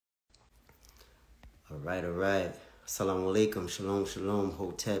All right. Assalamu alaikum, shalom, shalom,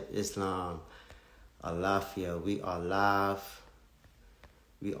 hotep, Islam, alafia. We are live.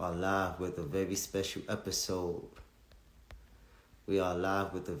 We are live with a very special episode. We are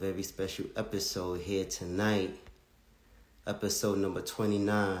live with a very special episode here tonight. Episode number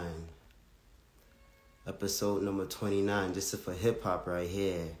 29. Episode number 29. This is for hip-hop right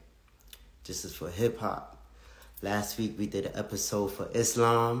here. This is for hip-hop. Last week we did an episode for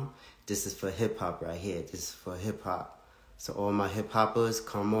Islam. This is for hip-hop right here. This is for hip-hop. So all my hip-hoppers,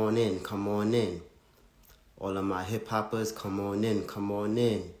 come on in, come on in. All of my hip-hoppers, come on in, come on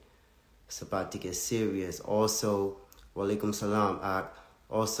in. It's about to get serious. Also, walaikum salam.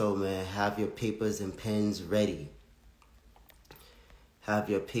 Also, man, have your papers and pens ready. Have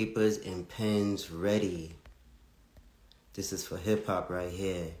your papers and pens ready. This is for hip-hop right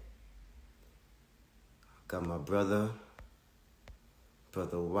here. Got my brother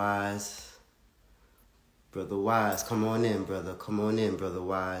Wise. Brother Wise, come on in, brother. Come on in, Brother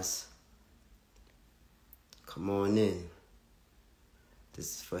Wise. Come on in.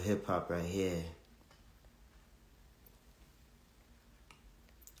 This is for hip-hop right here.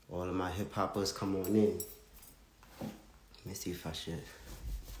 All of my hip-hoppers, come on in. Let me see if I should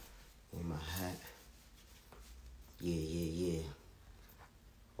wear my hat. Yeah.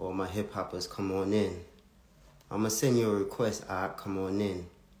 All my hip-hoppers, come on in. I'm going to send you a request, come on in.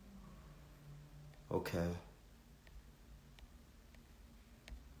 Okay.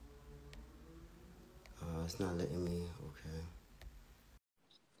 It's not letting me, okay.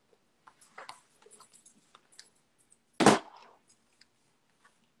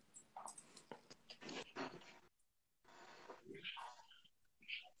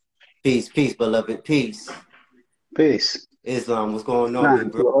 Peace, beloved, peace. Peace. Islam, what's going on,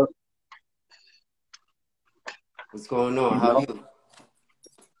 big bro? What's going on? How are you?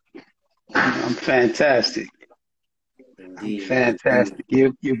 I'm fantastic. Indeed. Fantastic.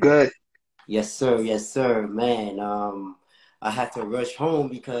 You good? Yes, sir, man. I had to rush home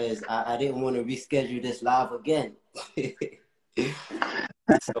because I didn't want to reschedule this live again.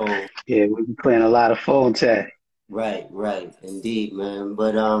 So yeah, we've been playing a lot of phone tag. Right, indeed, man.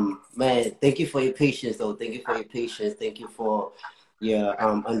 But man, thank you for your patience, though. Thank you for your patience. Thank you for your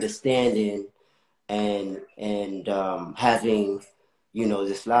understanding and having,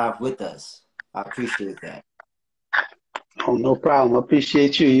 this live with us. I appreciate that. Oh, no problem. I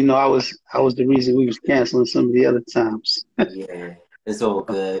appreciate you. I was the reason we was canceling some of the other times. Yeah, it's all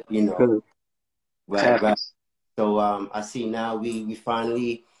good, Good. Right. So I see now we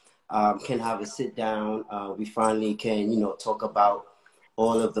finally can have a sit down. We finally can, talk about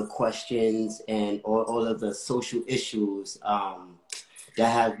all of the questions and all of the social issues that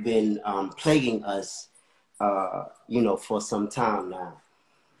have been plaguing us, for some time now.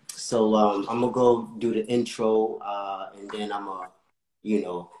 So I'm going to go do the intro and then I'm going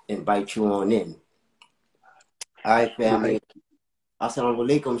to, invite you on in. All right, family. Assalamu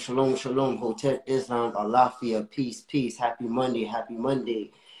alaikum, shalom, hotep, Islam, alafia, peace. Happy Monday,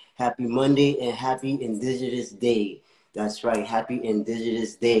 and happy Indigenous Day. That's right, happy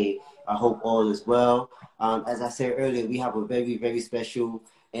Indigenous Day. I hope all is well. As I said earlier, we have a very, very special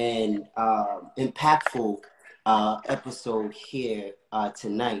and impactful episode here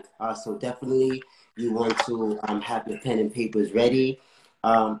tonight. So definitely you want to have your pen and papers ready.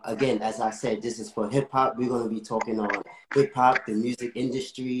 Again, as I said, this is for hip-hop. We're going to be talking on hip-hop, the music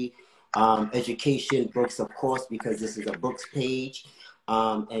industry, education, books, of course, because this is a books page,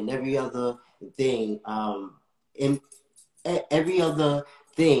 and every other thing, every other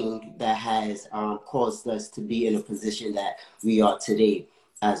thing that has caused us to be in a position that we are today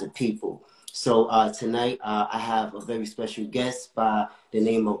as a people. So tonight, I have a very special guest by the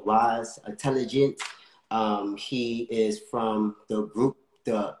name of Wise Intelligent. He is from the group,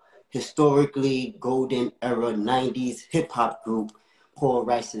 the historically golden era 90s hip-hop group, Paul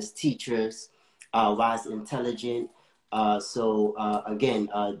Rice's Teachers, Wise Intelligent. Again,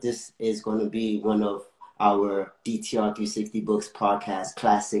 this is going to be one of our DTR 360 Books podcast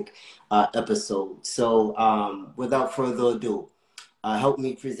classic episodes. So without further ado, help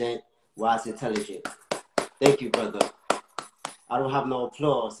me present Wise Intelligent. Thank you, brother. I don't have no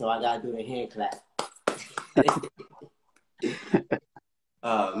applause, so I got to do the hand clap.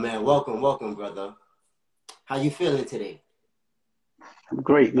 Man, welcome, brother. How you feeling today? I'm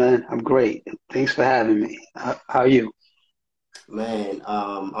great, man. I'm great. Thanks for having me. How are you? Man,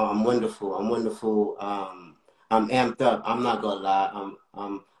 I'm wonderful. I'm amped up. I'm not gonna lie.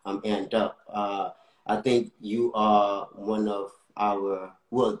 I'm amped up. I think you are one of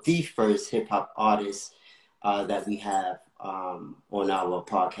the first hip hop artists that we have on our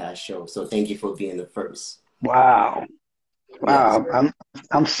podcast show. So thank you for being the first. Wow. Yes. Wow.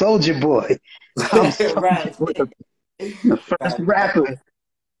 I'm Soldier Boy. I'm Soldier Right. Boy, the first Right. rapper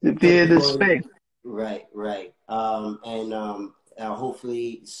to be in this Going, space. right, right. And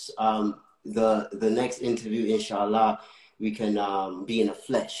hopefully, the next interview, inshallah, we can be in the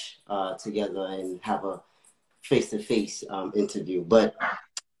flesh together and have a face-to-face interview. But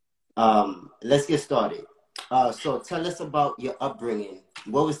let's get started. So tell us about your upbringing.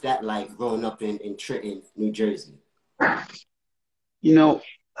 What was that like growing up in Trenton, New Jersey? You know,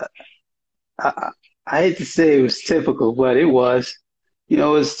 I, I hate to say it was typical, but it was. It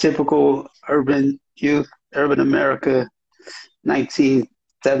was typical urban youth, urban America,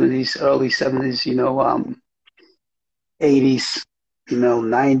 1970s, early 70s, 80s,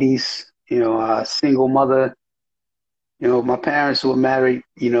 90s, single mother. My parents were married,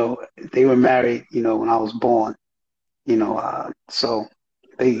 they were married, when I was born, so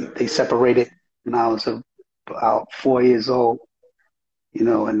they separated when I was about 4 years old,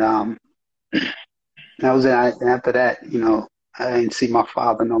 and that was it. And after that, I didn't see my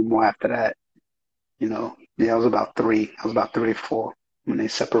father no more after that. Yeah, I was about three. I was about 3 or 4 when they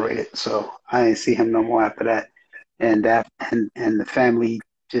separated. So I didn't see him no more after that. And the family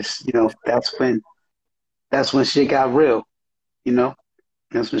just, that's when shit got real, you know.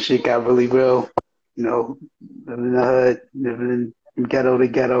 That's when shit got really real, you know, living in the hood, living in ghetto to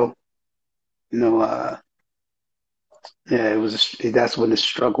ghetto, you know, yeah, that's when the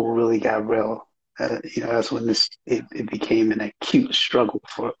struggle really got real. That's when it became an acute struggle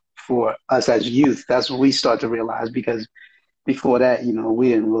for us as youth. That's when we start to realize because before that, we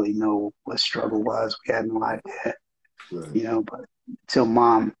didn't really know what struggle was. We had no idea, Right. but until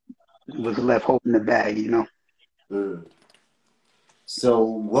mom was left holding the bag. Mm. So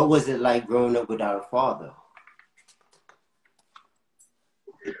what was it like growing up without a father?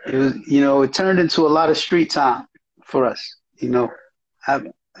 It was, it turned into a lot of street time for us. I have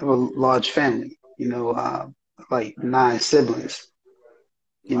a large family, like 9 siblings,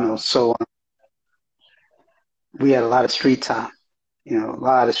 Wow. so we had a lot of street time, a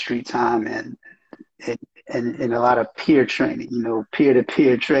lot of street time and, and a lot of peer training, peer to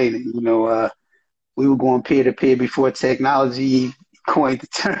peer training, we were going peer to peer before technology coined the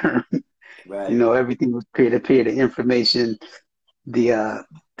term. Right. Everything was peer to peer, the information, the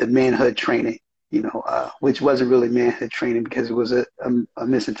manhood training, which wasn't really manhood training because it was a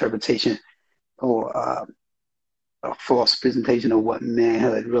misinterpretation or a false presentation of what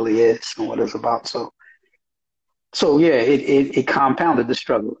manhood really is and what it's about. So yeah, it compounded the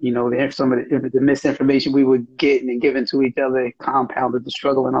struggle. Some of the misinformation we were getting and giving to each other it compounded the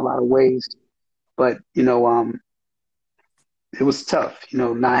struggle in a lot of ways. But it was tough.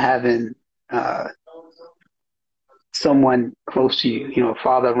 Not having someone close to you,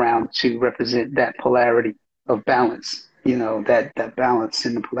 father around to represent that polarity of balance. That balance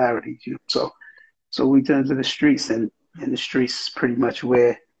in the polarities. So we turned to the streets, and the streets is pretty much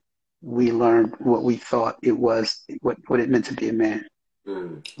where we learned what we thought it was, what it meant to be a man.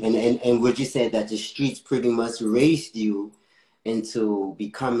 Mm. And would you say that the streets pretty much raised you into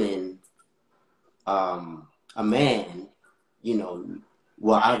becoming a man,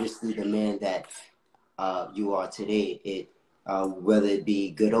 well, obviously the man that you are today, whether it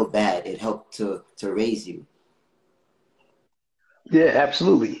be good or bad, it helped to raise you. Yeah,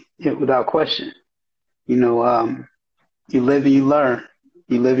 absolutely. Yeah, without question. You live and you learn.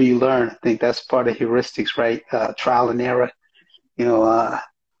 You live and you learn. I think that's part of heuristics, right? Trial and error. You know, uh,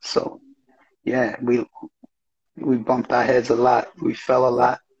 so yeah, we bumped our heads a lot. We fell a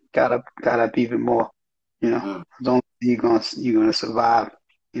Right. lot. Got up even more. Mm. As long as you're gonna survive.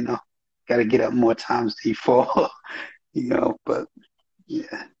 Got to get up more times than you fall. But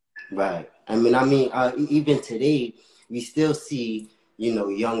yeah, Right. Even today, we still see,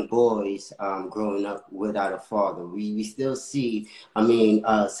 young boys growing up without a father. We still see,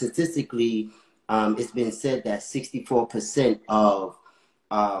 statistically, it's been said that 64% of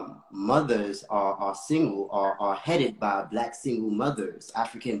mothers are single, are headed by Black single mothers,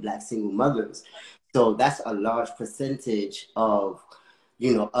 African Black single mothers. So that's a large percentage of,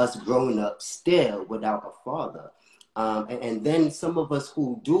 us growing up still without a father. And then some of us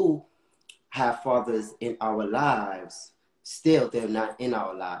who do have fathers in our lives, still they're not in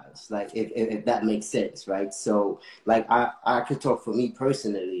our lives. Like if that makes sense, right? So like I could talk for me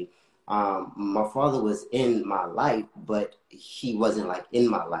personally. My father was in my life, but he wasn't like in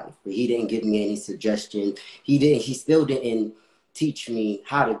my life. He didn't give me any suggestion. He still didn't teach me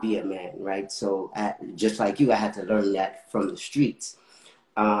how to be a man, right? So just like you, I had to learn that from the streets.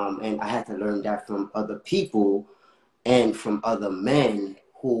 And I had to learn that from other people and from other men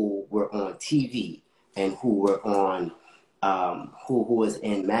who were on TV and who were on who was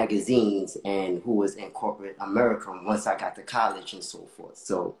in magazines and who was in corporate America once I got to college and so forth.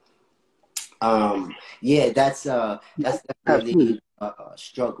 So yeah, that's Absolutely. definitely a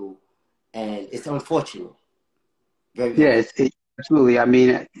struggle, and it's unfortunate, very Yeah, unfortunate. absolutely. I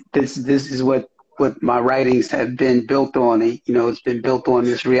mean, this is what my writings have been built on. You know, it's been built on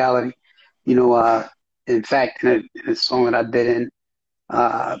this reality. You know, in fact, in a song that I did in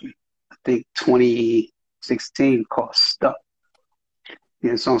I think 2016 called "Stuck." You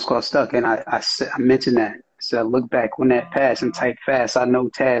know, the song's called "Stuck," and I mentioned that. So I look back when that passed and type fast. I know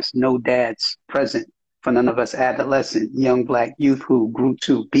tasks, no dads present for none of us adolescent, young black youth who grew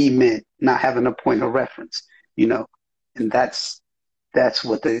to be men, not having a point of reference. You know, and that's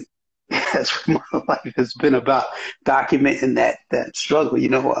what the that's what my life has been about, documenting that struggle.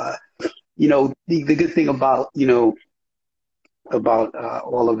 The good thing about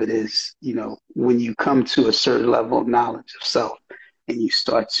all of it is, when you come to a certain level of knowledge of self and you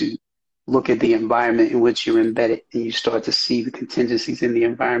start to look at the environment in which you're embedded and you start to see the contingencies in the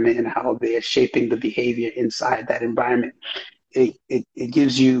environment and how they're shaping the behavior inside that environment, it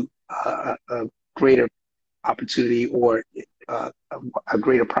gives you a greater opportunity or a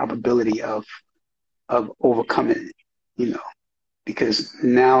greater probability of overcoming it, you know, because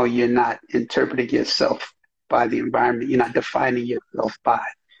now you're not interpreting yourself by the environment. You're not defining yourself by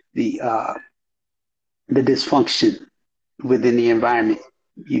the uh, the dysfunction within the environment.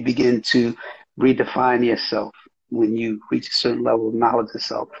 You begin to redefine yourself when you reach a certain level of knowledge of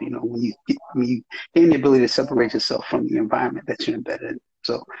self. You know, when you gain the ability to separate yourself from the environment that you're embedded in.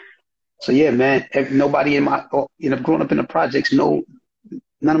 So yeah, man. Nobody in my, growing up in the projects, none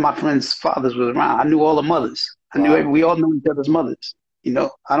of my friends' fathers was around. I knew all the mothers. Wow. We all knew each other's mothers.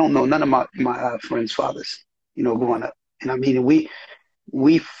 I don't know none of my friends' fathers. Growing up, and I mean,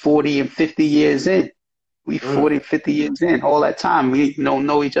 we 40 and 50 years in. We Mm, 40, 50 years in. All that time, we don't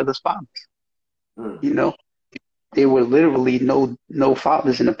know each other's fathers. mm, You know, there were literally no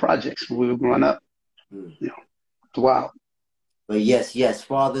fathers in the projects when we were growing up. mm. It's wild. But yes, yes,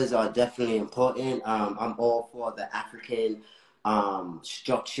 fathers are definitely important. I'm all for the African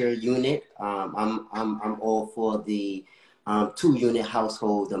structure unit. I'm all for the two-unit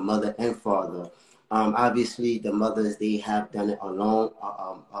household, the mother and father. Obviously, the mothers, they have done it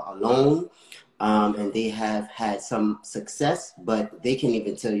alone, and they have had some success, but they can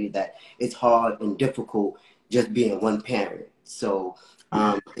even tell you that it's hard and difficult just being one parent. So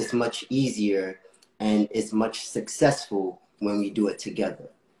it's much easier and it's much successful when we do it together.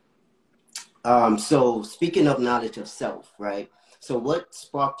 So speaking of knowledge of self, right? So what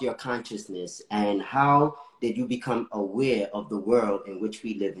sparked your consciousness and how did you become aware of the world in which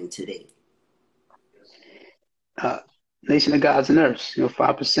we live in today? Uh, Nation of Gods and Earths.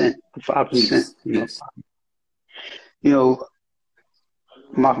 5%, 5%. Peace, peace. You know,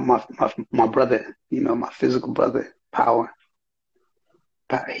 my brother. My physical brother, Power.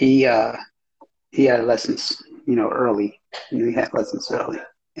 He had lessons. Early. He had lessons early,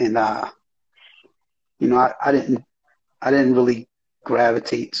 and I didn't really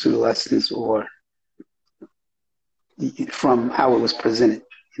gravitate to the lessons or from how it was presented.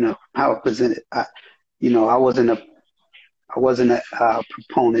 How it presented. I wasn't a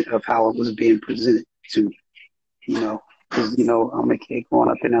proponent of how it was being presented to me. Because I'm a kid growing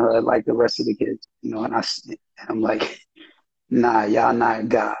up in the hood like the rest of the kids. I'm like, nah, y'all not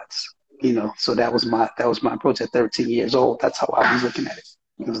gods. So that was my approach at 13 years old. That's how I was looking at it.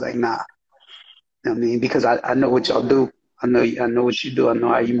 It was like, nah. I mean, because I know what y'all do. I know what you do. I know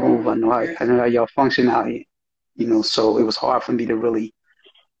how you move. I know how y'all function out here. So it was hard for me to really,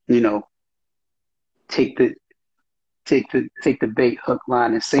 you know, take the take the bait, hook,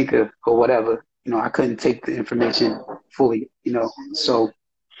 line, and sinker or whatever. I couldn't take the information fully. So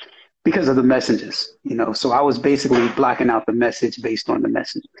because of the messages. So I was basically blocking out the message based on the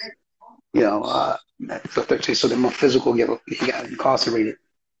message. You know, uh, so that my physical he got incarcerated.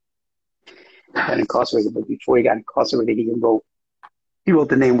 Got incarcerated, but before he got incarcerated, he wrote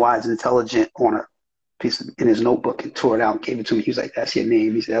the name Wise Intelligent on a piece in his notebook and tore it out and gave it to me. He was like, "That's your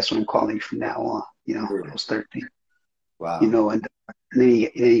name." He said, "That's what I'm calling you from now on." When I Mm, was 13. wow. And then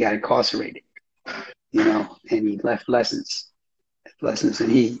he got incarcerated. And he left lessons,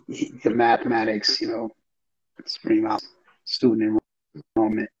 and he did mathematics. Spring out student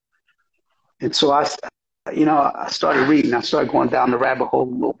enrollment, and so I started reading. I started going down the rabbit hole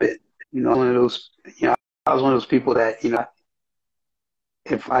a little bit. One of those. I was one of those people that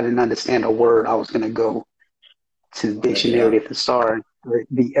if I didn't understand a word, I was going to go to the Look it dictionary up. at the start,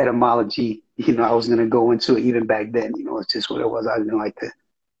 the etymology, I was gonna go into it even back then. It's just what it was. I didn't like to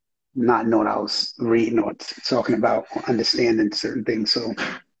not know what I was reading or talking about or understanding certain things. So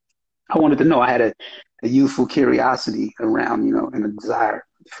I wanted to know. I had a youthful curiosity around, and a desire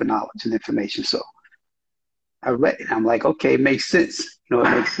for knowledge and information. So I read it. I'm like, okay, it makes sense. It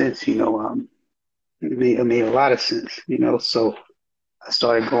makes sense. It made a lot of sense. So I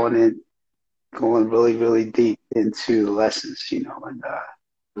started going really, really deep into the lessons. And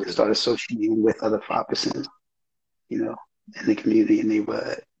start associating with other 5%, in the community and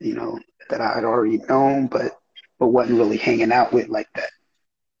neighborhood, that I had already known, but wasn't really hanging out with like that.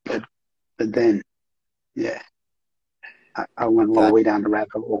 But then, yeah, I went a long Got way down the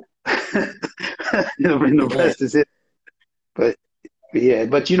rabbit hole. The it. rest is it. But yeah,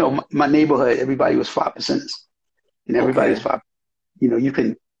 but my neighborhood, everybody was 5%ers, and everybody was Okay. five. You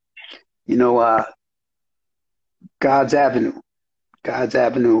can, you know, uh, God's Avenue, God's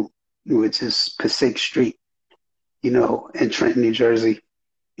Avenue, which is Passaic Street, in Trenton, New Jersey.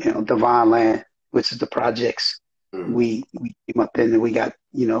 Divine Land, which is the projects. Mm. We came up in and we got,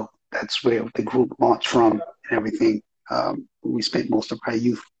 that's where the group launched from and everything. We spent most of our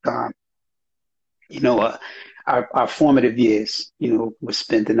youth time, you know, uh, our formative years, was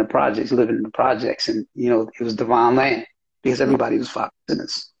spent in the projects, living in the projects, and it was Divine Land because Mm. everybody was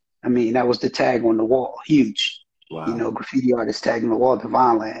 5%ers. I mean, that was the tag on the wall, huge. Wow. Graffiti artists tagging the wall,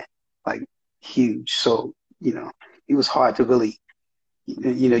 Divine Land, like huge. So, it was hard to really,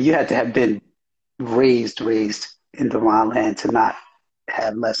 you had to have been raised in Divine Land to not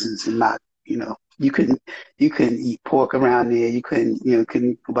have lessons and not, you couldn't eat pork around there. You couldn't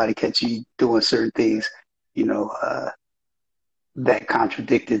nobody catch you doing certain things, you know, uh, that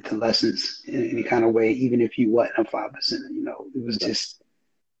contradicted the lessons in any kind of way, even if you wasn't a 5%.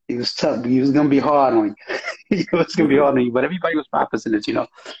 It was tough. It was gonna be hard on you. It was gonna be Mm. hard on you. But everybody was 5%.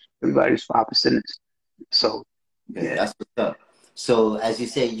 Everybody was 5%. So Okay, yeah. that's what's up. So, as you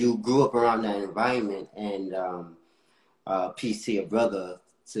say, you grew up around that environment, and peace to your brother,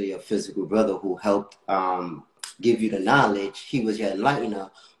 to your physical brother who helped give you the knowledge. He was your enlightener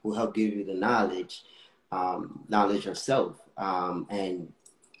who helped give you the knowledge, knowledge of self. And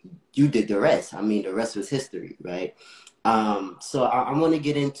you did the rest. I mean, the rest was history, right? So I want to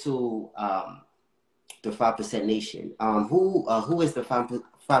get into the 5% Nation. Who is the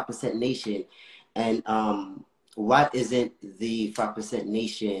 5% Nation, and why isn't the 5%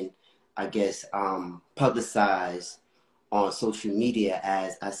 Nation, I guess, publicized on social media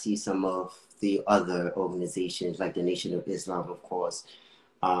as I see some of the other organizations like the Nation of Islam, of course,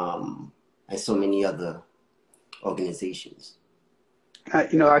 and so many other organizations.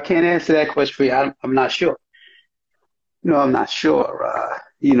 I can't answer that question for you. I'm not sure. I'm not sure.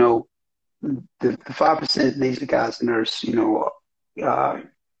 The 5% Nation of God's Nurse, uh,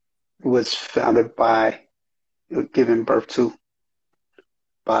 was founded by, given birth to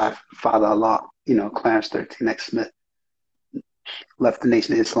by Father Allah, Clarence 13 X Smith, left the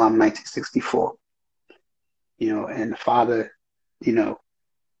Nation of Islam in 1964, and the father, you know,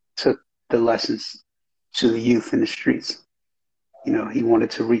 took the lessons to the youth in the streets. He wanted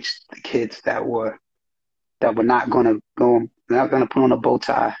to reach the kids that were not gonna put on a bow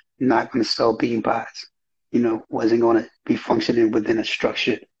tie, not gonna sell bean pies, wasn't gonna be functioning within a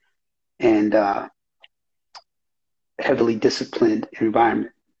structured and heavily disciplined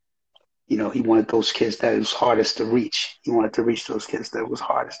environment. He wanted those kids that it was hardest to reach. He wanted to reach those kids that it was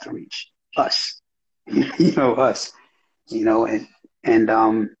hardest to reach. Us, us, and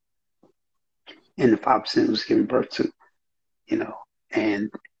and the 5% was giving birth to, you know, and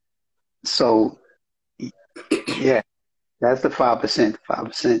so yeah, that's the 5%.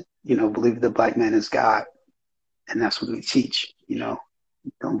 5%, believe the black man is God, and that's what we teach.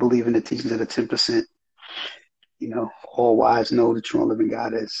 Don't believe in the teachings of the 10%. All wise know the true and living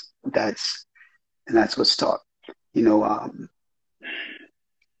God is. That's what's taught. You know, um,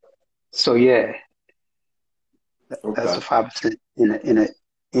 so yeah, that's Okay. the 5%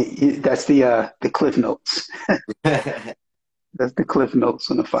 that's the cliff notes. That's the cliff notes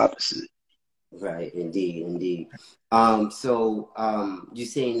on the 5%. Right, indeed, indeed. You're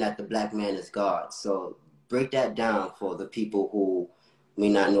saying that the black man is God. So break that down for the people who may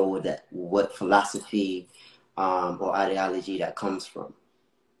not know what philosophy or ideology that comes from.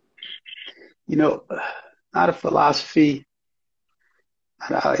 You know, not a philosophy,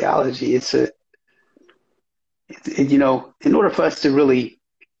 not an ideology. In order for us to really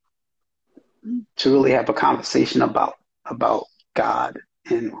have a conversation about God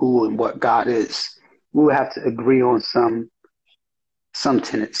and who and what God is, we would have to agree on some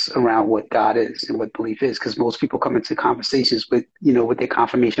tenets around what God is and what belief is, because most people come into conversations with their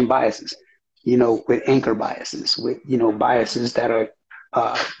confirmation biases. with anchor biases, with, biases that are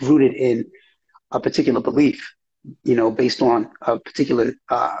rooted in a particular belief, based on a particular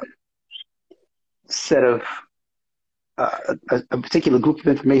set of a particular group of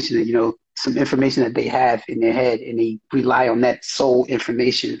information, that, some information that they have in their head, and they rely on that sole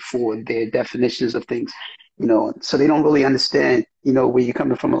information for their definitions of things, so they don't really understand, where you're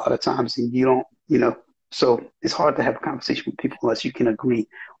coming from a lot of times, and you don't, so it's hard to have a conversation with people unless you can agree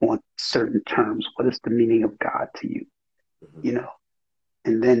on certain terms. What is the meaning of God to you? You know,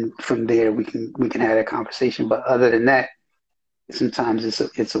 and then from there we can have that conversation. But other than that, sometimes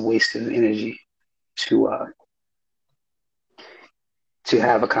it's a waste of energy to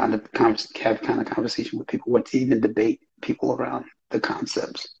have a conversation with people, or to even debate people around the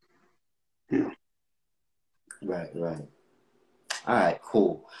concepts. Right, right. All right,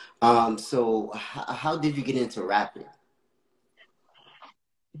 cool. So how did you get into rapping?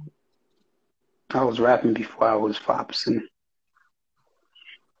 I was rapping before I was 5%.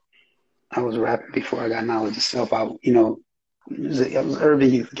 I was rapping before I got knowledge of self. I was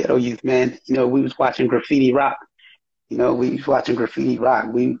urban youth, ghetto youth, man. We was watching graffiti rock. We was watching graffiti rock.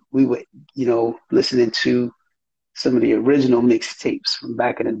 We were, listening to some of the original mixtapes from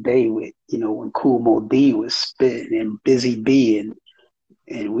back in the day with, when Cool Mo D was spitting, and Busy B, and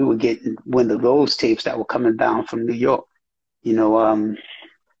we were getting one of those tapes that were coming down from New York. You know,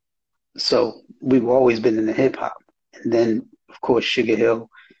 so we've always been in the hip hop. And then of course Sugar Hill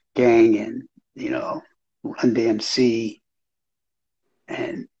Gang, and Run DMC,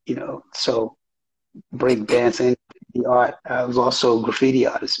 and so break dancing, the art. I was also a graffiti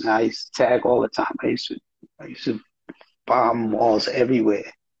artist, man. I used to tag all the time. I used to bomb walls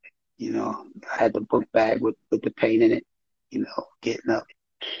everywhere. I had the book bag with the paint in it, getting up.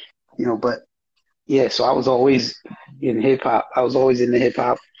 But yeah, so I was always in hip hop. I was always in the hip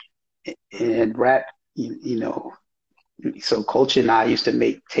hop and rap, So Culture and I used to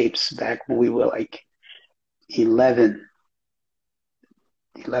make tapes back when we were like 11,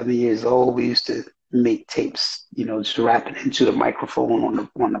 11 years old. We used to make tapes, just rapping into the microphone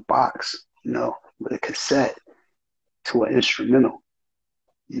on the box, with a cassette to an instrumental,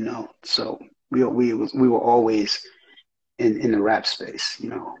 So we were always in the rap space,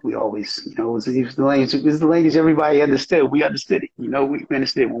 We always, it was the language everybody understood. We understood it, we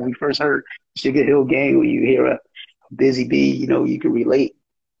understood when we first heard Sugar Hill Gang. When you hear a Busy B, you can relate.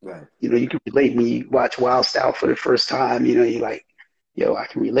 Right. You can relate when you watch Wild Style for the first time. You're like, yo, I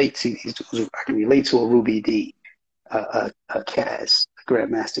can relate to these. I can relate to a Ruby D, a Kaz, a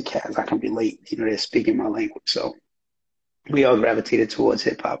Grandmaster Kaz. I can relate. They're speaking my language. So we all gravitated towards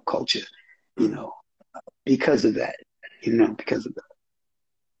hip hop culture, because of that. Because of that.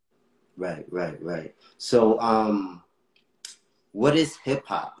 Right, right, right. So, what is hip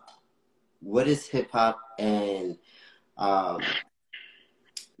hop? What is hip hop, and um,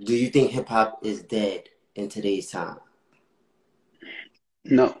 do you think hip hop is dead in today's time?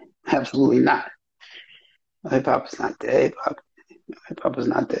 No, absolutely not. Hip hop is not dead. Hip hop is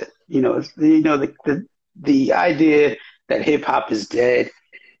not dead. It's, the idea that hip hop is dead,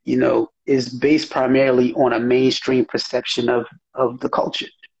 is based primarily on a mainstream perception of the culture.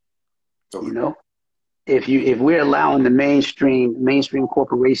 Okay. If we're allowing the mainstream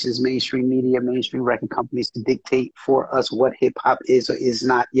corporations, mainstream media, mainstream record companies to dictate for us what hip hop is or is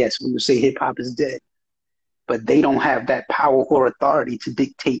not, yes, we would say hip hop is dead. But they don't have that power or authority to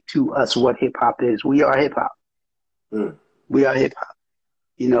dictate to us what hip hop is. We are hip hop. Mm. We are hip hop.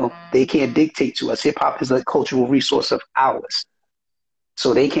 They can't dictate to us. Hip hop is a cultural resource of ours.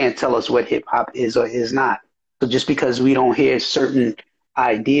 So they can't tell us what hip hop is or is not. So just because we don't hear certain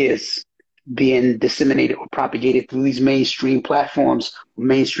ideas being disseminated or propagated through these mainstream platforms,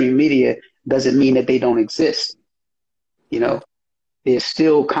 mainstream media, doesn't mean that they don't exist. There's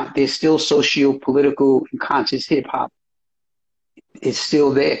still socio-political and conscious hip hop. It's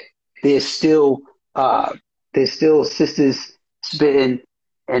still there. There's still sisters spitting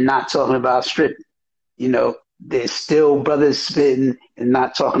and not talking about stripping. There's still brothers spitting and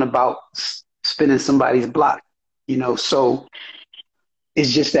not talking about spinning somebody's block. So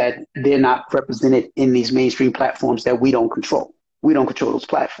it's just that they're not represented in these mainstream platforms that we don't control. We don't control those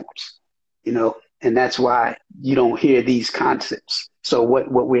platforms, and that's why you don't hear these concepts. So what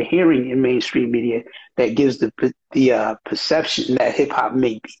we're hearing in mainstream media that gives the perception that hip hop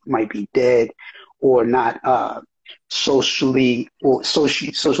might be dead or not socially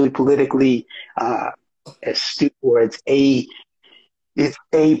politically astute, or it's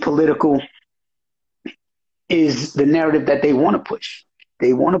apolitical, is the narrative that they want to push.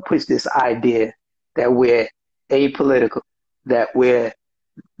 They want to push this idea that we're apolitical, that we're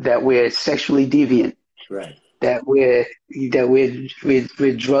that we're sexually deviant, Right. that we're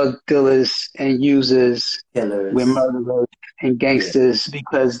drug dealers and users, we're Killers. murderers and Yeah. gangsters,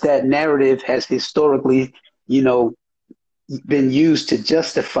 because that narrative has historically, you know, been used to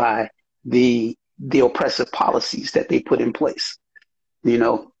justify the oppressive policies that they put in place. You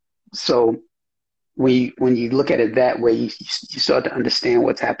know, so when you look at it that way, you start to understand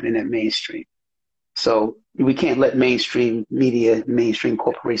what's happening at mainstream. So we can't let mainstream media, mainstream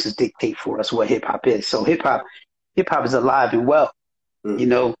corporations dictate for us what hip hop is. So hip hop is alive and well. You Mm.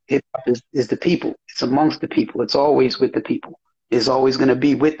 know, hip hop is the people. It's amongst the people. It's always with the people. It's always going to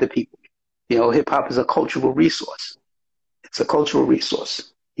be with the people. You know, hip hop is a cultural resource. It's a cultural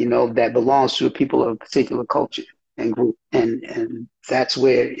resource, you know, that belongs to people of a particular culture and group. And that's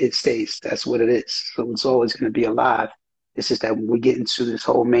where it stays. That's what it is. So it's always going to be alive. It's just that when we get into this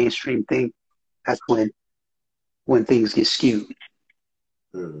whole mainstream thing, that's when things get skewed.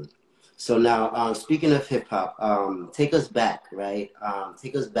 Mm. So now, speaking of hip hop, take us back, right?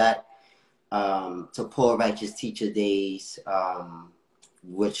 Take us back to Poor Righteous Teacher days,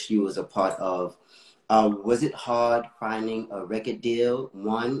 which you was a part of. Was it hard finding a record deal?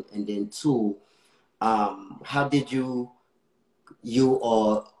 One, and then two, how did you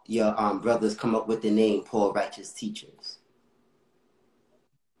or your brothers come up with the name Poor Righteous Teachers?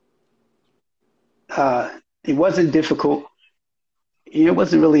 It wasn't difficult. It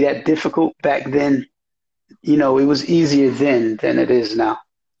wasn't really that difficult back then. You know, it was easier then than it is now.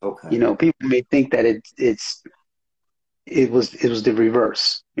 You Okay. know, people may think that it was the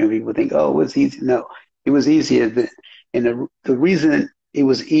reverse. You know, people think, oh, it was easy. No, it was easier then. And the reason it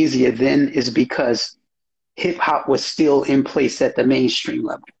was easier then is because hip hop was still in place at the mainstream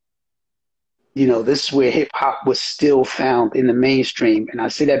level. You know, this is where hip hop was still found in the mainstream. And I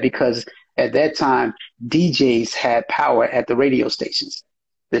say that because at that time, DJs had power at the radio stations.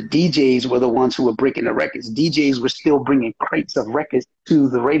 The DJs were the ones who were breaking the records. DJs were still bringing crates of records to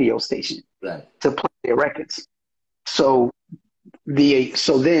the radio station Right. to play their records. So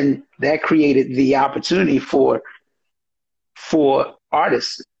so then that created the opportunity for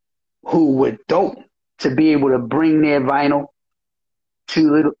artists who were dope to be able to bring their vinyl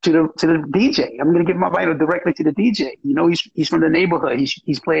to the DJ. I'm going to give my vinyl directly to the DJ. You know, he's from the neighborhood.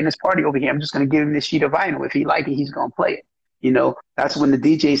 He's playing this party over here. I'm just going to give him this sheet of vinyl. If he like it, he's going to play it. You know, that's when the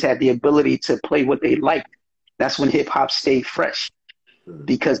DJs had the ability to play what they liked. That's when hip hop stayed fresh, Mm.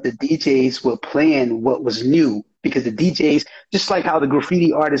 because the DJs were playing what was new. Because the DJs, just like how the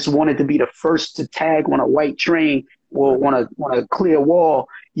graffiti artists wanted to be the first to tag on a white train or Right. on a clear wall,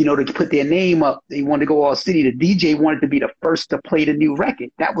 you know, to put their name up. They wanted to go all city. The DJ wanted to be the first to play the new record.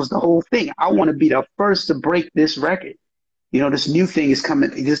 That was the whole thing. I want to be the first to break this record. You know, this new thing is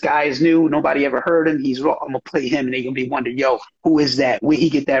coming. This guy is new. Nobody ever heard him. He's raw. I'm gonna play him, and they're gonna be wondering, yo, who is that? Where he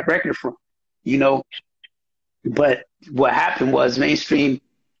get that record from? You know. But what happened was mainstream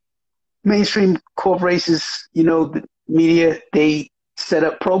corporations, you know, the media, they set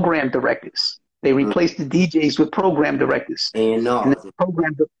up program directors. They Mm. replaced the DJs with program directors. And And the no.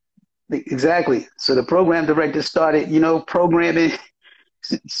 program, exactly. So the program directors started, you know, programming,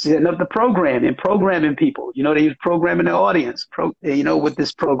 setting up the program and programming people. You know, they was programming the audience, you know, with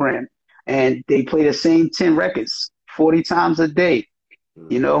this program. And they play the same 10 records 40 times a day,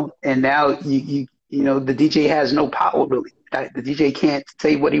 you Mm. know, and now you know, the DJ has no power really. The DJ can't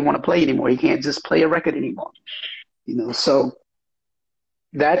say what he want to play anymore. He can't just play a record anymore. You know, so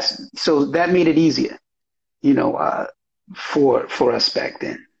that made it easier, you know, for us back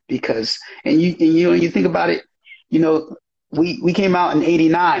then, because you know, you think about it, you know, we came out in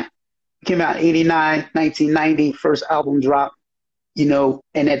 89. We came out in 89, 1990, first album drop, you know,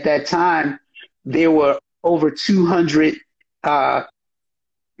 and at that time there were over 200 uh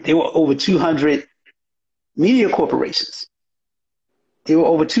there were over 200 media corporations. There were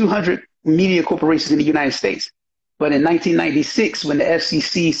over 200 media corporations in the United States. But in 1996, when the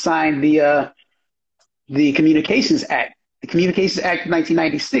FCC signed the Communications Act, the Communications Act of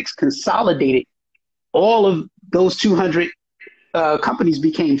 1996 consolidated all of those 200 companies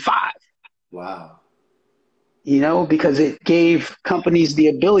became five, Wow. you know, because it gave companies the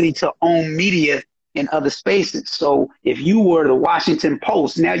ability to own media in other spaces. So if you were the Washington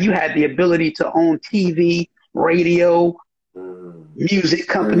Post, now you had the ability to own TV, radio, Mm. music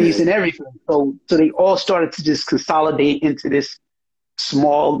companies, Mm. and everything. So they all started to just consolidate into this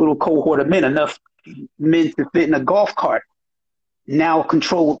small little cohort of men, enough men to fit in a golf cart. Now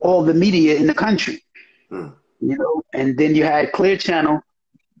control all the media in the country, Mm. you know. And then you had Clear Channel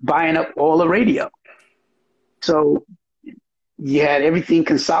buying up all the radio. So you had everything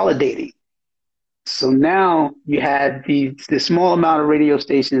consolidating. So now you had the small amount of radio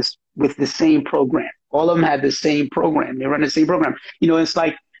stations with the same program. All of them had the same program. They run the same program. It's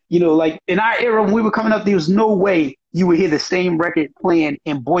like, like in our era when we were coming up, there was no way you would hear the same record playing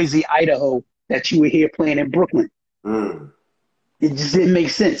in Boise, Idaho that you would hear playing in Brooklyn. Mm. It just didn't make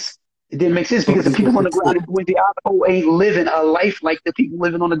sense. It didn't make sense because the Totally people on the different ground state. in Boise, Idaho ain't living a life like the people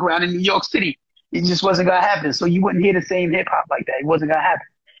living on the ground in New York City. It just wasn't gonna happen. So you wouldn't hear the same hip hop like that. It wasn't gonna happen.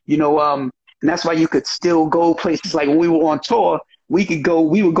 And that's why you could still go places like when we were on tour, we would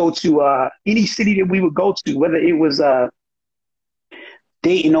go to any city that we would go to, whether it was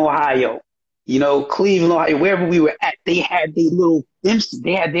Dayton, Ohio, Cleveland, Ohio, wherever we were at, they had their little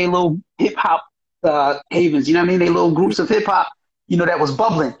hip hop havens, you know what I mean? They little Yeah. groups of hip hop, that was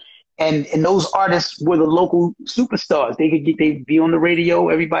bubbling. And those artists were the local superstars. They'd be on the radio.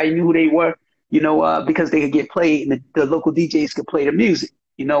 Everybody knew who they were, because they could get played and the local DJs could play the music,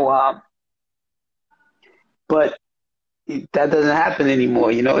 but that doesn't happen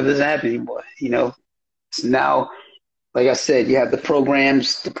anymore. It doesn't happen anymore. So now, like I said, you have the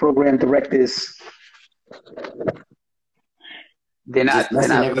programs, the program directors. Just They're messing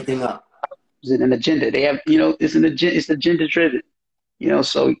not everything up. an agenda. They have, it's an agenda. It's agenda driven.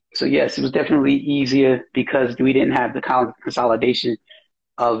 So yes, it was definitely easier because we didn't have the consolidation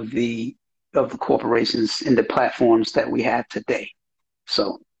of the corporations and the platforms that we have today.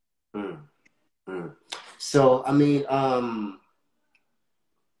 So. Mm. Mm. So I mean,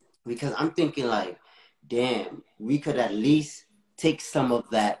 because I'm thinking like, damn, we could at least take some of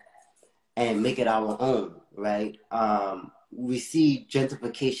that and make it our own, right? We see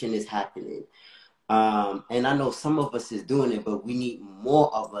gentrification is happening. And I know some of us is doing it, but we need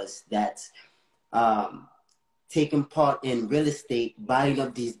more of us that's um, taking part in real estate, buying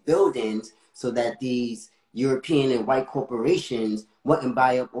up these buildings so that these European and white corporations wouldn't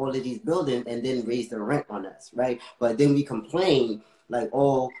buy up all of these buildings and then raise the rent on us, right? But then we complain like,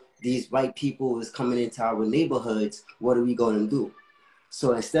 oh, these white people is coming into our neighborhoods. What are we going to do?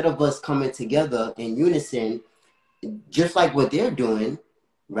 So instead of us coming together in unison, just like what they're doing,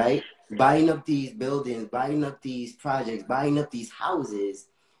 right? Buying up these buildings, buying up these projects, buying up these houses,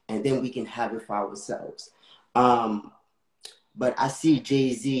 and then we can have it for ourselves. Um, but I see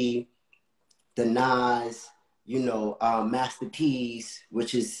Jay-Z, the Nas, Master P's,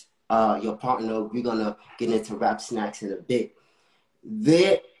 which is your partner. We're gonna get into rap snacks in a bit.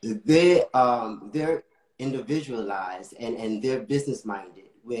 They're individualized and they're business minded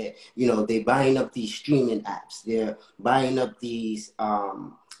where they buying up these streaming apps, they're buying up these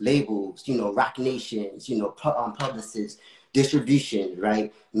labels, rock nations, publicists, distribution,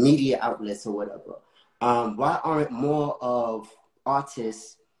 right, media outlets or whatever. Why aren't more of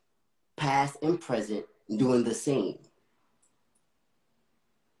artists past and present doing the same?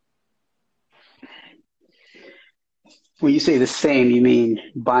 When you say the same, you mean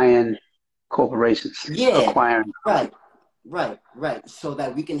buying corporations, Yeah, acquiring. right, right. So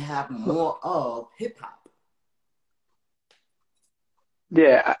that we can have more of hip hop.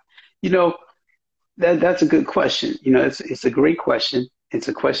 Yeah, you know that's a good question. It's a great question. It's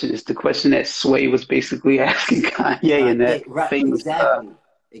a question. It's the question that Sway was basically asking Kanye in Yeah, right, exactly, that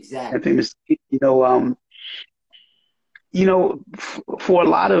exactly. famous. For a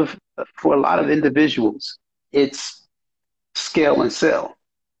lot of individuals, it's scale and sell.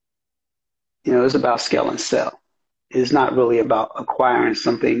 It's about scale and sell. It's not really about acquiring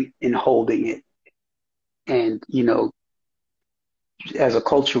something and holding it and as a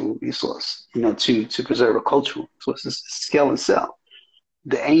cultural resource, to preserve a cultural resource. It's scale and sell.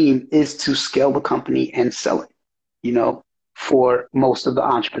 The aim is to scale the company and sell it, for most of the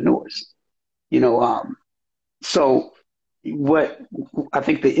entrepreneurs. You know, so what I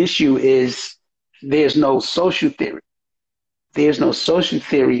think the issue is there's no social theory. There's no social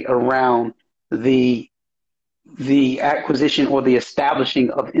theory around the acquisition or the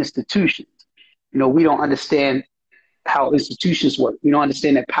establishing of institutions. We don't understand how institutions work. We don't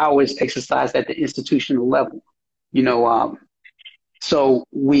understand that power is exercised at the institutional level. You know, so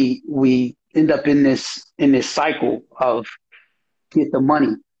we end up in this cycle of get the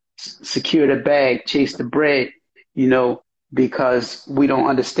money, secure the bag, chase the bread. Because we don't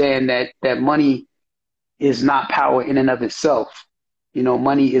understand that money is not power in and of itself.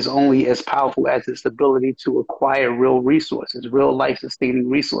 Money is only as powerful as its ability to acquire real resources, real life sustaining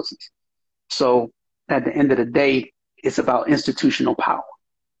resources. So at the end of the day, it's about institutional power.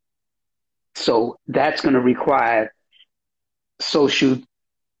 So that's going to require social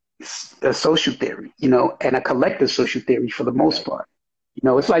a social theory, and a collective social theory for the most Right. part.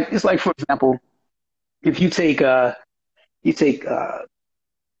 It's like for example, if you take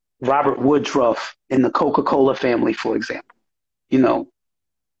Robert Woodruff and the Coca-Cola family, for example. You know,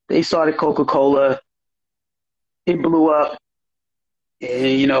 they started Coca-Cola, it blew up,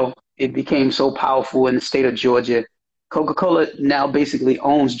 and, you know, it became so powerful in the state of Georgia. Coca-Cola now basically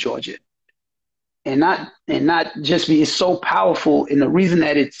owns Georgia. And not just be it's so powerful, and the reason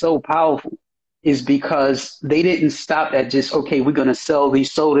that it's so powerful is because they didn't stop at just, okay, we're going to sell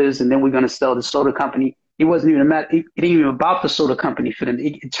these sodas and then we're going to sell the soda company. It wasn't even it ain't even about the soda company for them.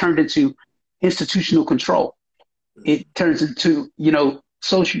 It turned into institutional control. It turns into, you know,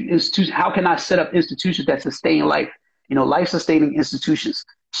 social institutions. How can I set up institutions that sustain life, you know, life sustaining institutions?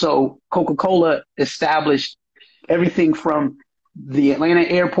 So Coca-Cola established everything from the Atlanta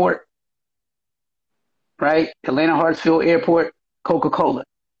airport, right? Atlanta Hartsfield Airport, Coca-Cola.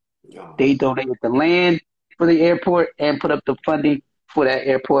 Yeah. They donated the land for the airport and put up the funding for that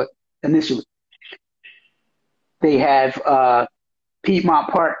airport initially. They have Piedmont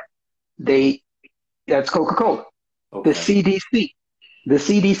Park. That's Coca-Cola. Okay. The CDC. The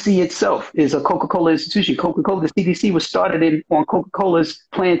CDC itself is a Coca-Cola institution. Coca-Cola, the CDC was started on Coca-Cola's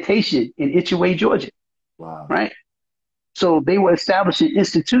plantation in Itchaway, Georgia. Wow. Right? So they were establishing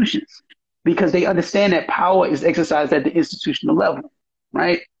institutions because they understand that power is exercised at the institutional level,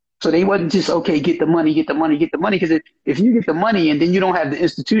 right? So they wasn't just, okay, get the money, get the money, get the money. Because if you get the money and then you don't have the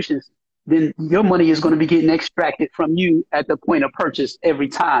institutions, then your money is going to be getting extracted from you at the point of purchase every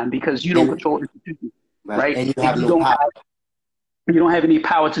time because you don't And, control institutions, right. right? And you And have no power. you don't have any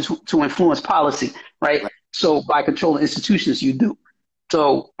power to influence policy, right? Right. So by controlling institutions, you do.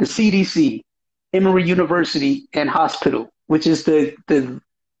 So the CDC, Emory University and Hospital, which is the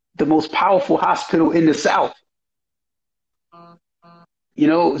most powerful hospital in the South. You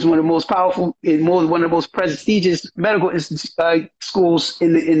know, it's one of the most powerful and one of the most prestigious medical schools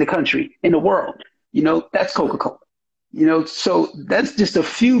in the country, in the world. You know, that's Coca-Cola. You know, so that's just a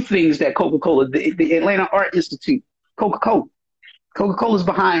few things that Coca-Cola, the Atlanta Art Institute, Coca-Cola. Coca-Cola's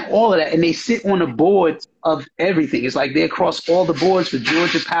behind all of that, and they sit on the boards of everything. It's like they're across all the boards for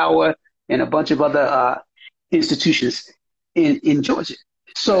Georgia Power and a bunch of other institutions in Georgia.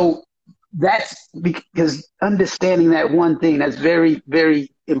 So that's because understanding that one thing that's very,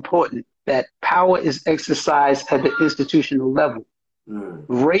 very important, that power is exercised at the institutional level.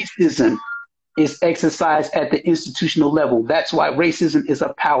 Racism is exercised at the institutional level. That's why racism is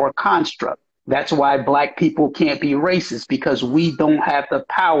a power construct. That's why black people can't be racist, because we don't have the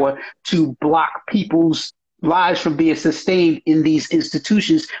power to block people's lives from being sustained in these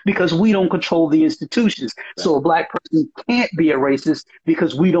institutions because we don't control the institutions. Right. So a black person can't be a racist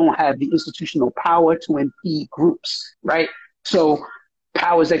because we don't have the institutional power to impede groups, right? So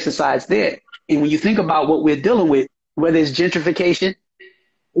power is exercised there. And when you think about what we're dealing with, whether it's gentrification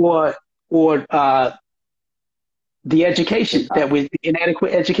or the education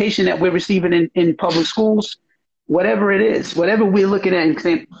inadequate education that we're receiving in public schools, whatever it is, whatever we're looking at and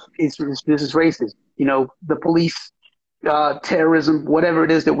saying this is racist, you know, the police, terrorism, whatever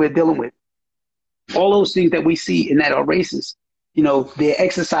it is that we're dealing with, all those things that we see and that are racist, you know, they're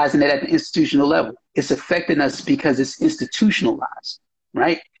exercising it at the institutional level. It's affecting us because it's institutionalized,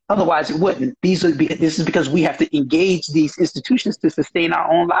 right? Otherwise, it wouldn't. This is because we have to engage these institutions to sustain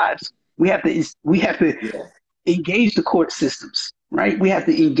our own lives. We have to engage the court systems, right? We have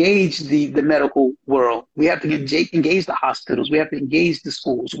to engage the medical world. We have to engage the hospitals. We have to engage the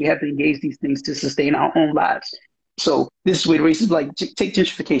schools. We have to engage these things to sustain our own lives. So this is where racism, like take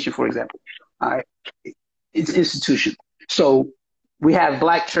gentrification, for example. All right. It's institutional. So we have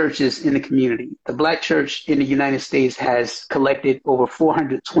black churches in the community. The black church in the United States has collected over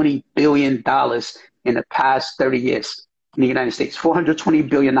 $420 billion in the past 30 years in the United States, $420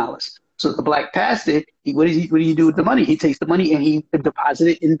 billion. So the black pastor, what do you do with the money? He takes the money and he deposits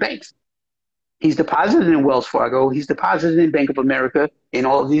it in banks. He's deposited in Wells Fargo. He's deposited in Bank of America and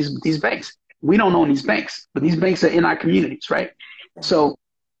all of these banks. We don't own these banks, but these banks are in our communities, right? So,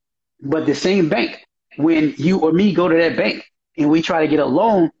 but the same bank, when you or me go to that bank and we try to get a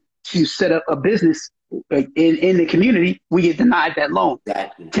loan to set up a business in the community, we get denied that loan.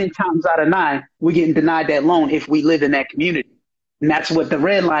 Exactly. 10 times out of 9, we're getting denied that loan if we live in that community. And that's what the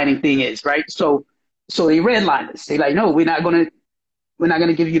redlining thing is, right? So they redline us. They like, no, we're not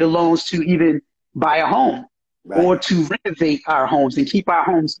gonna give you the loans to even buy a home, right, or to renovate our homes and keep our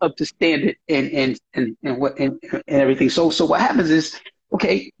homes up to standard and everything. So what happens is,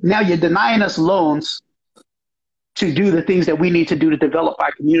 okay, now you're denying us loans to do the things that we need to do to develop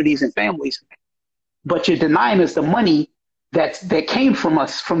our communities and families, but you're denying us the money that came from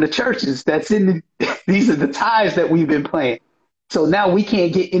us, from the churches. That's in these are the tithes that we've been paying. So now we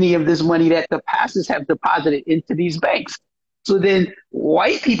can't get any of this money that the pastors have deposited into these banks. So then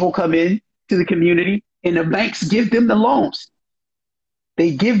white people come in to the community and the banks give them the loans.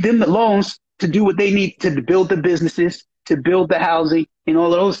 They give them the loans to do what they need to build the businesses, to build the housing and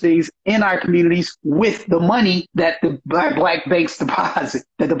all of those things in our communities with the money that the black banks deposit,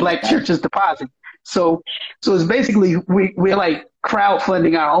 that the black Exactly. churches deposit. So, so it's basically we're like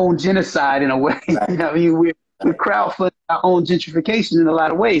crowdfunding our own genocide in a way. You Right. know, what I mean, we're Right. crowdfunding our own gentrification in a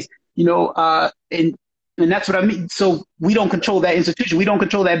lot of ways. You know, and that's what I mean. So we don't control that institution. We don't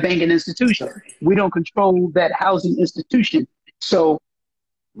control that banking institution. So, We don't control that housing institution. So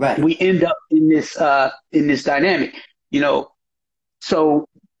right. we end up in this dynamic, you know. So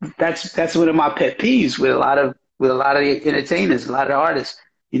that's one of my pet peeves with a lot of the entertainers, a lot of the artists.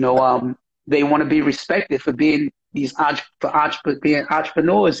 You know, they want to be respected for being being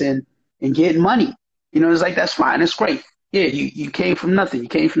entrepreneurs and getting money. You know, it's like that's fine, that's great. Yeah, you came from nothing, you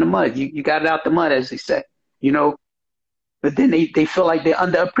came from the mud, you got it out the mud, as they say. You know, but then they feel like they're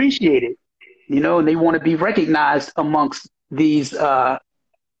underappreciated. You know, and they want to be recognized amongst these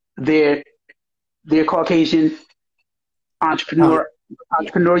their their Caucasian Um, entrepreneur yeah.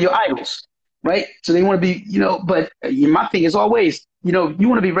 entrepreneurial idols, right? So they want to be, you know, but my thing is always, you know, you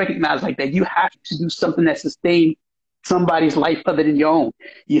want to be recognized like that. You have to do something that sustains somebody's life other than your own.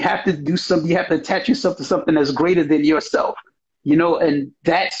 You have to do something, you have to attach yourself to something that's greater than yourself, you know, and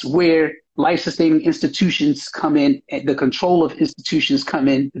that's where life sustaining institutions come in, and the control of institutions come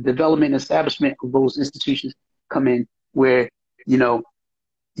in, the development and establishment of those institutions come in, where, you know,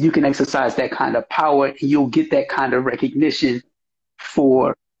 you can exercise that kind of power and you'll get that kind of recognition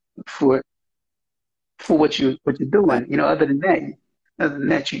for for for what you're Right. doing. You know, other than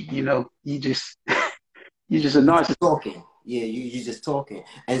that, you know, you just a You just narcissist. talking. Yeah, you just talking.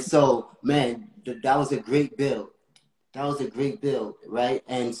 And so, man, that was a great build. That was a great build, right?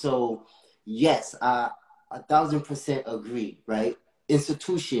 And so, yes, I 1,000% agree, right?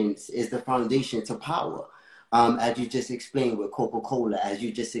 Institutions is the foundation to power, as you just explained with Coca-Cola, as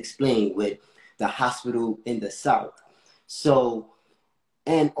you just explained with the hospital in the South. So,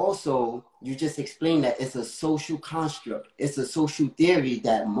 and also, you just explained that it's a social construct. It's a social theory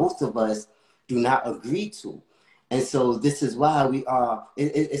that most of us do not agree to. And so this is why we are,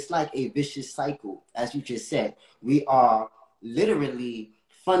 it's like a vicious cycle, as you just said. We are literally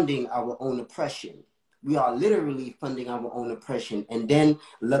funding our own oppression. We are literally funding our own oppression. And then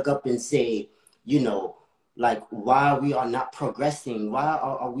look up and say, you know, like why we are not progressing, why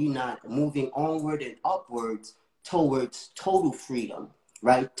are we not moving onward and upwards towards total freedom,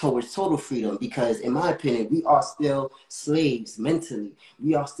 right? Towards total freedom. Because in my opinion, we are still slaves mentally.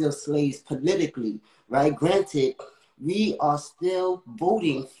 We are still slaves politically, right? Granted, we are still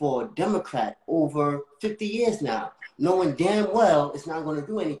voting for Democrat over 50 years now, knowing damn well it's not going to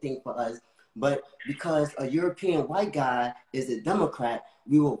do anything for us. But because a European white guy is a Democrat,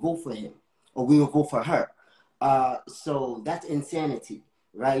 we will vote for him or we will vote for her. So that's insanity,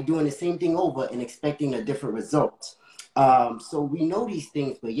 right? Doing the same thing over and expecting a different result. So we know these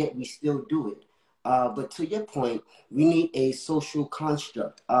things, but yet we still do it. But to your point, we need a social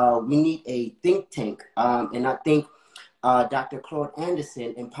construct. We need a think tank. And I think Dr. Claude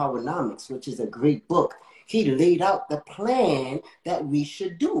Anderson in Powernomics, which is a great book, he laid out the plan that we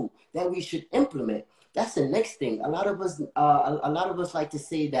should do, that we should implement. That's the next thing. A lot of us like to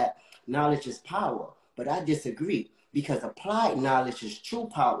say that knowledge is power, but I disagree because applied knowledge is true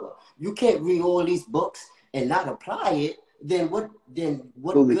power. You can't read all these books and not apply it. Then what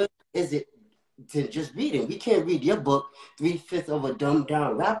Absolutely. good is it to just reading? We can't read your book, 3/5 of a dumbed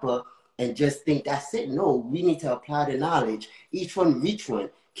down rapper, and just think that's it. No, we need to apply the knowledge. Each one reach one.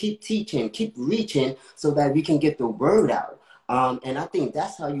 Keep teaching, keep reaching so that we can get the word out. And I think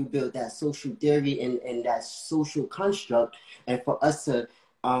that's how you build that social theory and that social construct. And for us to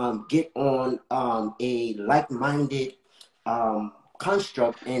get on a like-minded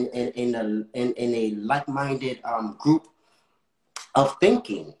construct and in a like-minded group of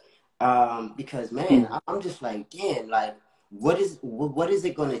thinking. Because man, Mm. I'm just like, damn, like what is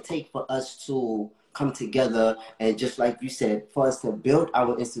it going to take for us to come together and just like you said, for us to build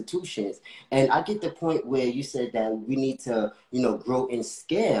our institutions? And I get the point where you said that we need to, you know, grow in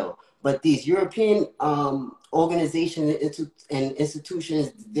scale. But these European organizations and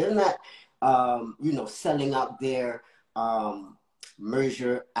institutions, they're not, you know, selling out their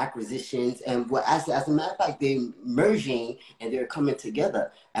merger acquisitions, and well, as a matter of fact, they're merging and they're coming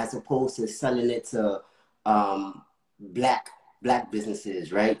together as opposed to selling it to um, black black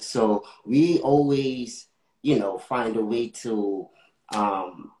businesses, right? So we always, you know, find a way to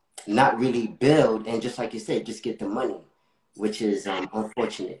um, not really build and just like you said, just get the money, which is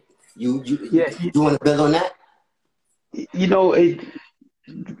unfortunate. You Yeah, you want to build on that? you know,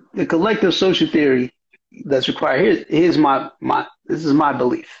 the collective social theory that's required. Here's my this is my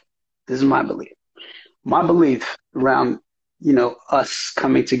belief. This is my belief. My belief around, us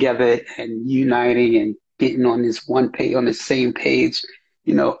coming together and uniting and getting on this one page, on the same page,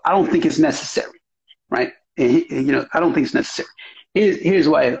 I don't think it's necessary, right? And, I don't think it's necessary. Here's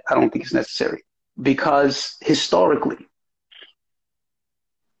why I don't think it's necessary. Because historically,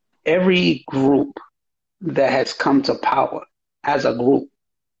 every group that has come to power as a group,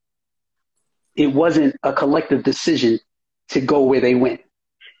 it wasn't a collective decision to go where they went.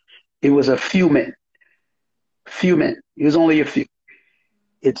 It was a few men, few men. It was only a few.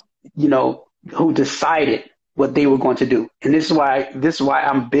 It's, who decided what they were going to do. And this is why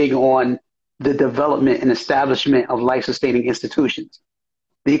I'm big on the development and establishment of life sustaining institutions.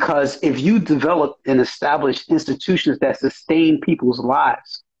 Because if you develop and establish institutions that sustain people's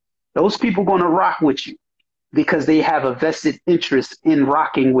lives, those people are going to rock with you because they have a vested interest in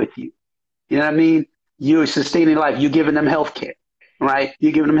rocking with you. You know what I mean? You're sustaining life. You're giving them health care, right?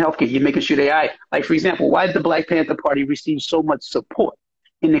 You're giving them health care. You're making sure they are. Like, for example, why did the Black Panther Party receive so much support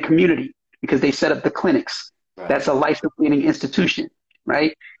in the community? Because they set up the clinics. Right. That's a life sustaining institution,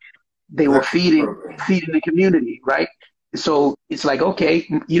 right? They were Right. feeding the community, right? So it's like, okay,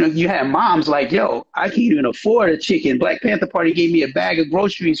 you have moms like, yo, I can't even afford a chicken. Black Panther Party gave me a bag of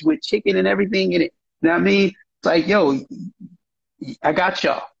groceries with chicken and everything in it. You know what I mean? It's like, yo, I got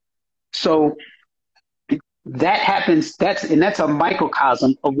y'all. So that happens. That's a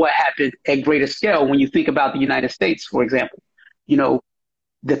microcosm of what happened at greater scale when you think about the United States, for example.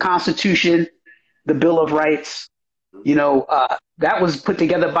 The Constitution, the Bill of Rights, that was put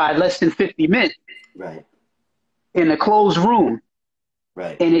together by less than 50 men. Right. In a closed room.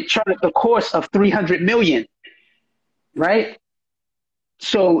 Right. And it charted the course of 300 million. Right?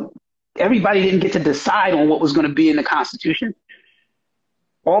 So everybody didn't get to decide on what was going to be in the Constitution.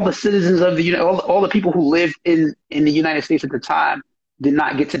 All the citizens of all the people who lived in the United States at the time did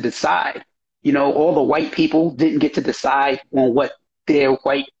not get to decide. All the white people didn't get to decide on what their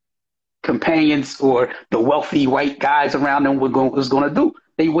white companions or the wealthy white guys around them was going to do.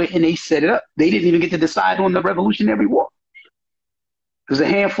 They went and they set it up. They didn't even get to decide on the Revolutionary War. It was a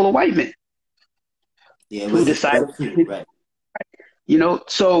handful of white men who decided. Right.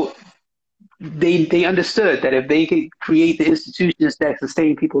 So they understood that if they could create the institutions that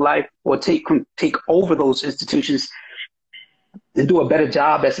sustain people's life or take over those institutions and do a better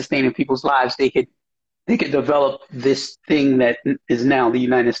job at sustaining people's lives, they could develop this thing that is now the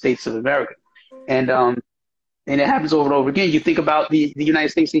United States of America. And it happens over and over again. You think about the United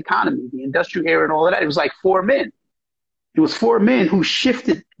States economy, the industrial era and all of that. It was like 4 men. It was 4 men who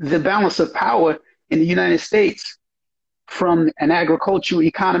shifted the balance of power in the United States from an agricultural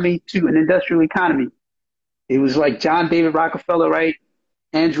economy to an industrial economy. It was like John David Rockefeller, right?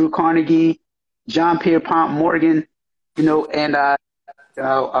 Andrew Carnegie, John Pierpont Morgan, and I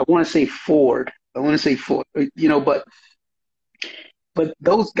want to say Ford. But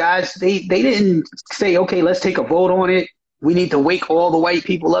those guys, they didn't say, okay, let's take a vote on it. We need to wake all the white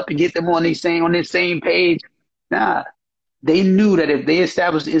people up and get them on the same page. Nah, they knew that if they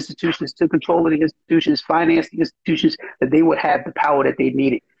established the institutions, took control of the institutions, financed the institutions, that they would have the power that they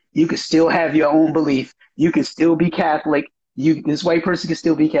needed. You could still have your own belief. You can still be Catholic. This white person can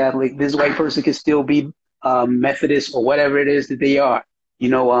still be Catholic. This white person can still be Methodist or whatever it is that they are.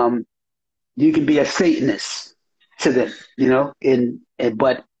 You can be a Satanist to them,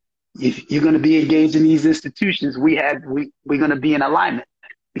 but if you're going to be engaged in these institutions, we're going to be in alignment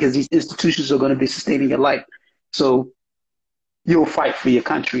because these institutions are going to be sustaining your life. So you'll fight for your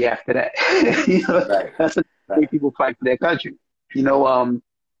country after that. Right. That's the way people fight for their country.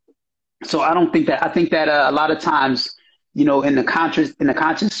 So I don't think that. I think that a lot of times, in the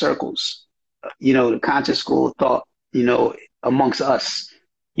conscious circles, the conscious school of thought, amongst us,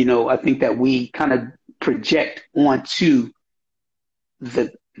 I think that we kind of project onto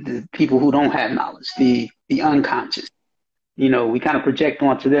the people who don't have knowledge, the unconscious. We kind of project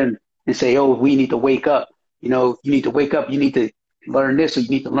onto them and say, oh, we need to wake up. You need to wake up. You need to learn this or you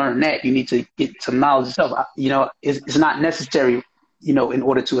need to learn that. You need to get some knowledge yourself. It's not necessary, in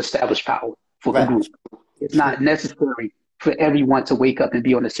order to establish power for the group. It's not necessary for everyone to wake up and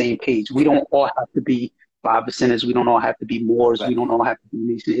be on the same page. We don't all have to be 5%ers. We don't all have to be Moors. Right. We don't all have to be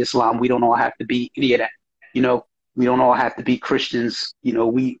Nation of Islam. We don't all have to be any of that. We don't all have to be Christians.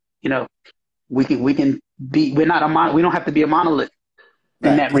 We can be. We don't have to be a monolith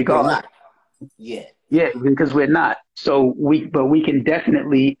in that regard. Yeah, because we're not. So but we can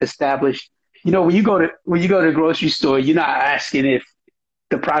definitely establish. When you go to the grocery store, you're not asking if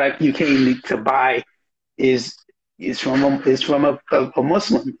the product you came to buy is it's from a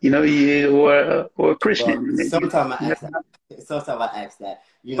Muslim, or a Well, Christian. sometimes I ask that,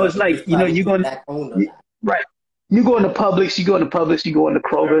 So it's is like, this product you're going black owned or you, not? right. You go into Publix, you go into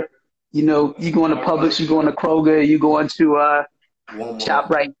Kroger, you go into Publix, you go into Kroger, you go into Walmart,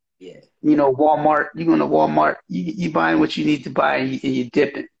 ShopRite, yeah. Walmart, you go into Walmart, you buying what you need to buy, and you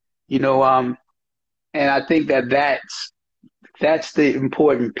dip it, you know. And I think that's the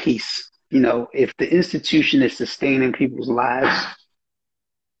important piece. If the institution is sustaining people's lives,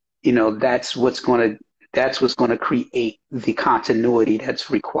 that's what's gonna create the continuity that's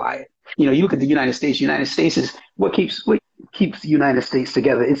required. You look at the United States. United States is what keeps the United States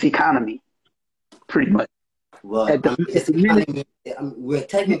together. It's economy, pretty much. Well, At the at this the minute, economy, we're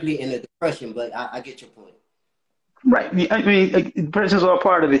technically in a depression, but I get your point. right? I mean, like, depressions are a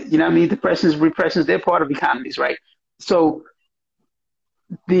part of it. You know what I mean? Depressions, repressions, they're part of economies, right? So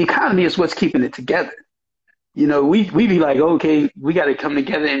the economy is what's keeping it together. We be like, okay, we got to come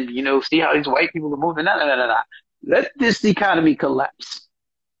together and see how these white people are moving. No, no, no, no, no. Let this economy collapse.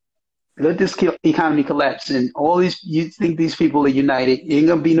 Let this economy collapse, and all these you think these people are united. Ain't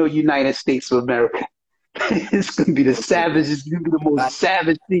gonna be no United States of America. It's gonna be the Completely. savage. It's gonna be the most Right.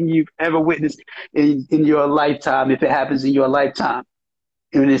 savage thing you've ever witnessed in your lifetime. If it happens in your lifetime,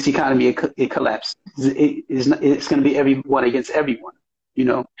 and this economy it collapses, it's gonna be everyone against everyone. You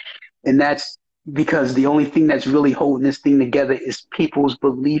know, and that's because the only thing that's really holding this thing together is people's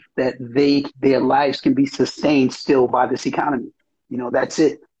belief that their lives can be sustained still by this economy. That's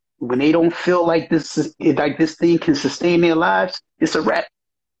it. When they don't feel like this thing can sustain their lives, it's a wrap.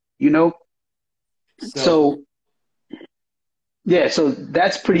 You know. So, So yeah, so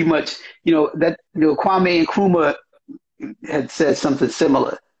that's pretty much that Kwame Nkrumah had said something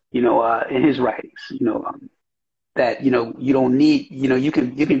similar. In his writings. That you don't need. You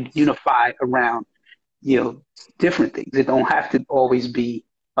can unify around different things. It don't have to always be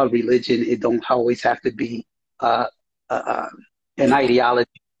a religion. It don't always have to be uh, uh, an ideology,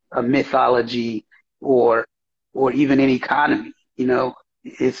 a mythology, or even an economy.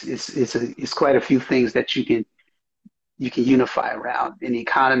 It's quite a few things that you can unify around, and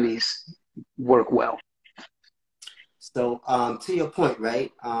economies work well. so to your point,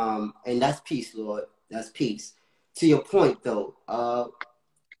 right? And that's peace, Lord. That's peace. To your point, though,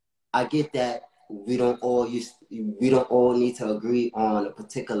 I get that we don't all need to agree on a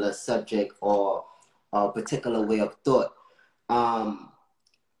particular subject or a particular way of thought. Um,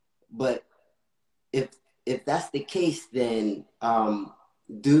 but if if that's the case, then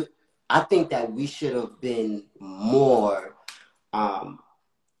do I think that we should have been um,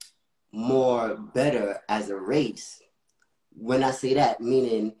 more better as a race. When I say that,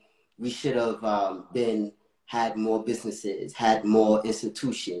 meaning we should have been had more businesses, had more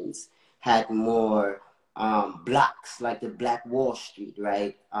institutions, had more blocks like the Black Wall Street,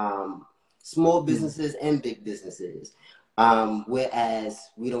 right? Small businesses and big businesses. Whereas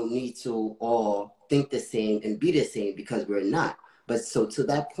we don't need to all think the same and be the same because we're not. But so to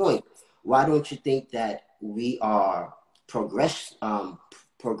that point, why don't you think that we are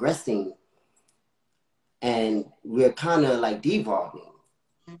progressing and we're kind of like devolving?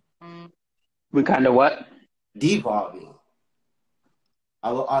 We kind of what? Devolving.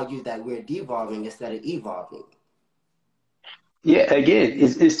 I will argue that we're devolving instead of evolving. Yeah, again,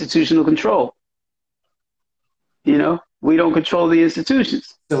 it's institutional control. We don't control the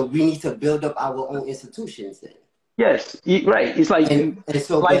institutions. So we need to build up our own institutions then. Yes, right. It's like And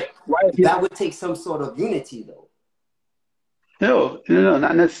so, life. but Right? that would take some sort of unity though. No, no, no,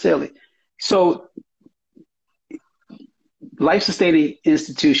 not necessarily. So, life-sustaining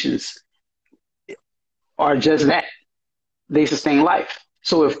institutions are just that. They sustain life.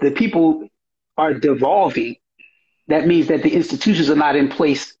 So, if the people are devolving, that means that the institutions are not in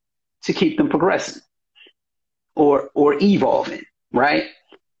place to keep them progressing or evolving, right?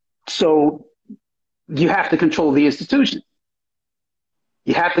 So, you have to control the institutions.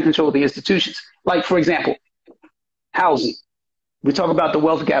 You have to control the institutions. Like, for example, housing. We talk about the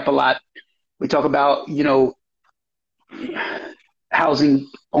wealth gap a lot. We talk about, housing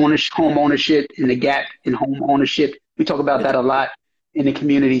ownership, home ownership, and the gap in home ownership. We talk about that a lot in the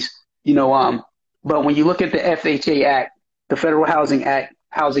communities. But when you look at the FHA Act, the Federal Housing Act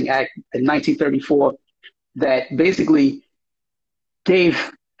in 1934, that basically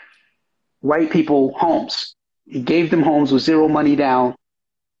gave white people homes. It gave them homes with zero money down,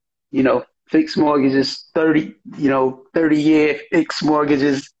 fixed mortgages, 30-year fixed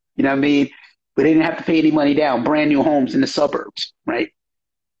mortgages, you know what I mean? But they didn't have to pay any money down, brand new homes in the suburbs, right?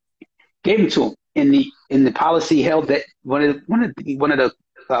 Gave them to them. In the policy held that one of the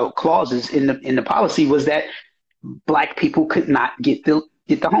clauses in the policy was that black people could not get the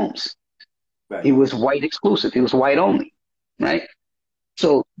homes. It Right. was white exclusive. It was white only, right?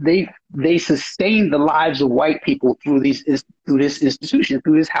 So they sustained the lives of white people through this institution,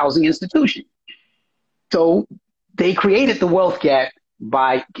 through this housing institution. So they created the wealth gap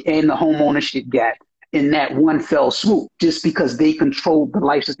and the home ownership gap in that one fell swoop, just because they controlled the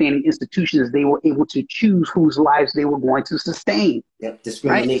life sustaining institutions. They were able to choose whose lives they were going to sustain. Yep. Right?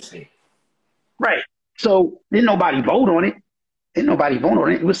 Discrimination. Right. So didn't nobody vote on it. Didn't nobody vote on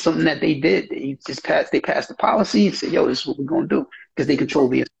it. It was something that they did. They passed the policy and said, yo, this is what we're gonna do, because they control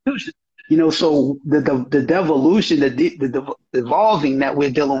the institution. So the devolution, the devolving that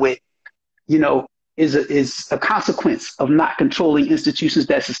we're dealing with, is a consequence of not controlling institutions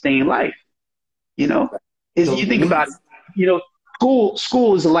that sustain life. You know, is So you think about it,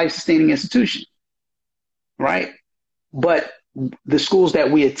 school is a life sustaining institution, right? But the schools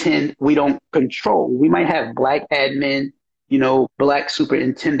that we attend, we don't control. We might have black admin, black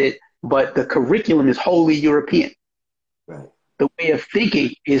superintendent, but the curriculum is wholly European. right. The way of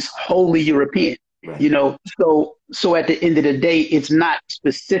thinking is wholly European. Right. So at the end of the day, it's not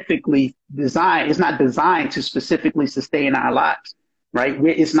specifically designed. It's not designed to specifically sustain our lives, right?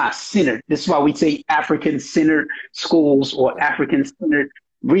 It's not centered. This is why we say African-centered schools or African-centered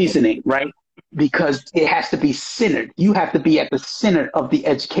reasoning, right? Because it has to be centered. You have to be at the center of the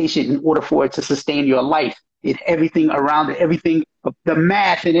education in order for it to sustain your life. Everything around it, everything, the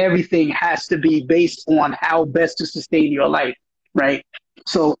math and everything has to be based on how best to sustain your life, right?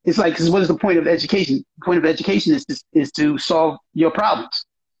 So it's like, what is the point of education? The point of education is to solve your problems,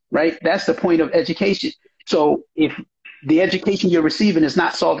 right? That's the point of education. So if the education you're receiving is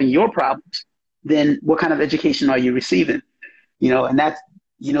not solving your problems, then what kind of education are you receiving? And that's,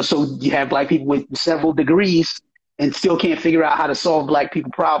 so you have black people with several degrees and still can't figure out how to solve black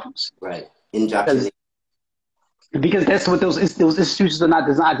people problems. Right. Indoctrination. Because that's what those institutions are not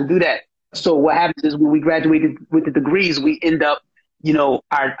designed to do that. So what happens is when we graduated with the degrees, we end up,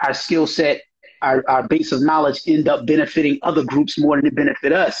 our skill set, our base of knowledge end up benefiting other groups more than it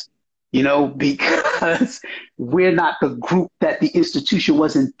benefit us, because we're not the group that the institution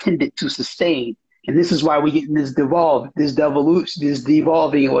was intended to sustain. And this is why we get in this devolving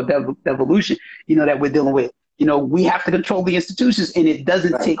or devolution, that we're dealing with. We have to control the institutions, and it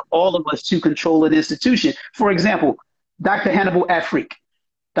doesn't Right. take all of us to control an institution. For example, Dr. Hannibal Afrique.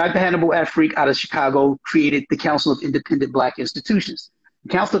 Dr. Hannibal Afrique out of Chicago created the Council of Independent Black Institutions. The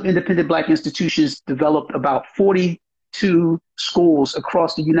Council of Independent Black Institutions developed about 42 schools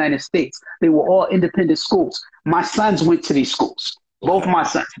across the United States. They were all independent schools. My sons went to these schools. Both my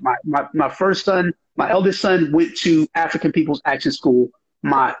sons. My first son, my eldest son went to African People's Action School.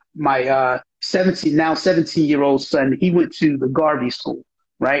 My 17-year-old son, he went to the Garvey School,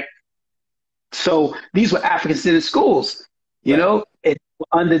 right? So these were African-centered schools,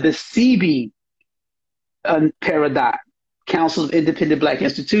 under the CB paradigm, Council of Independent Black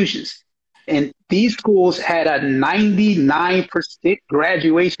Institutions. And these schools had a 99%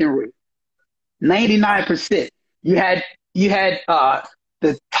 graduation rate. 99%. You had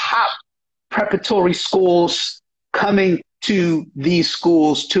the top preparatory schools coming to these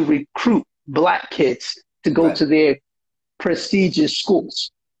schools to recruit black kids to go Right. to their prestigious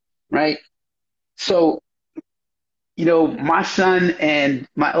schools, right? So, my son and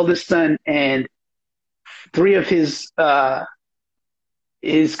my eldest son and three of his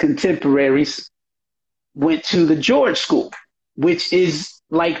contemporaries went to the George School, which is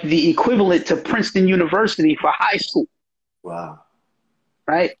like the equivalent to Princeton University for high school. Wow.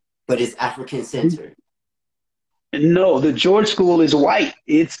 Right? But it's African centered. No, the George School is white.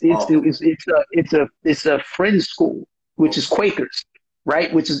 It's a friend school, which is Quakers,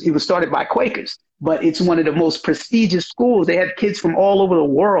 right? It was started by Quakers, but it's one of the most prestigious schools. They have kids from all over the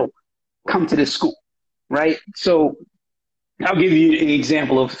world come to this school, right? So I'll give you an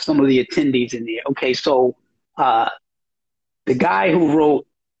example of some of the attendees in there. Okay, so the guy who wrote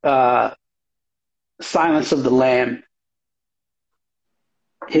Silence of the Lamb,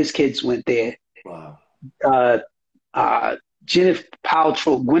 his kids went there. Wow. Gwyneth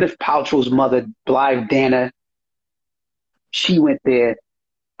Paltrow's mother, Blythe Danner, she went there.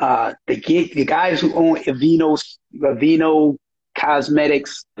 The guys who own Aveeno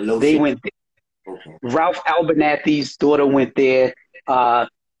Cosmetics, they went there. Okay. Ralph Abernathy's daughter went there. The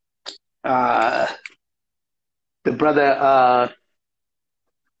brother,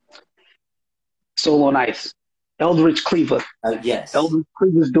 Soul on Ice, Eldridge Cleaver. Yes. Eldridge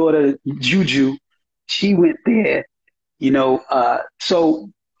Cleaver's daughter, Juju, she went there.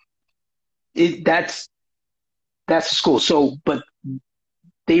 So that's the school. So, but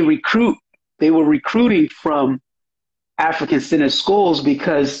they were recruiting from African-centered schools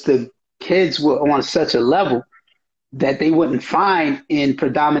because the kids were on such a level that they wouldn't find in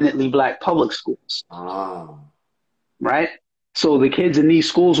predominantly black public schools, Ah, right? So the kids in these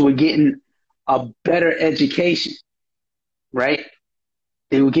schools were getting a better education, right?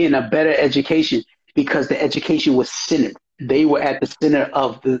 They were getting a better education because the education was centered. They were at the center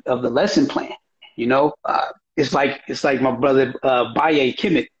of the lesson plan. You know, it's like my brother Baye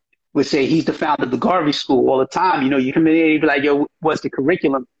Kimmett would say. He's the founder of the Garvey School all the time. You know, you come in there, he'd be like, "Yo, what's the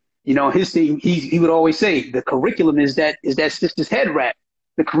curriculum?" You know, his thing. He would always say the curriculum is that sister's head wrap.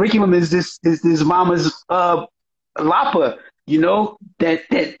 The curriculum is this mama's lapa. You know,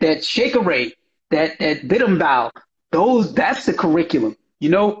 that shaker ray, that bidum bow. That's the curriculum. You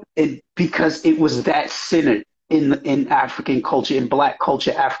know, because it was that centered in African culture, in Black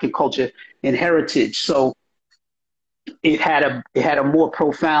culture, African culture, and heritage. So it had a more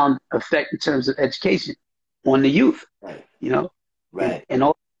profound effect in terms of education on the youth. right, You know, and, right. and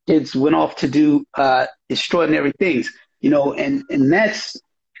all the kids went off to do extraordinary things. You know, and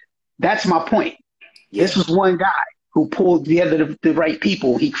that's my point. This Yeah, was one guy who pulled together the right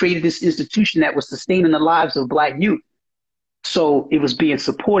people. He created this institution that was sustaining the lives of Black youth. So it was being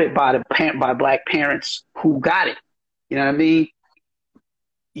supported by Black parents who got it. You know what I mean?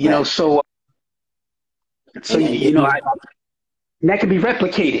 You know, right. so And you know, and that can be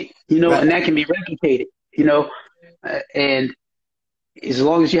replicated. You know, and right. that can be replicated. You know, and as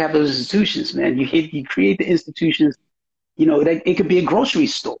long as you have those institutions, man, you create the institutions. You know, that it could be a grocery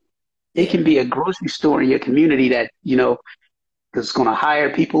store. It Yeah, can be a grocery store in your community that is going to hire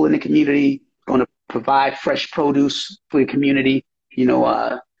people in the community, going to provide fresh produce for the community. You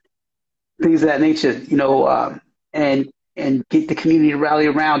know, things of that nature, and get the community to rally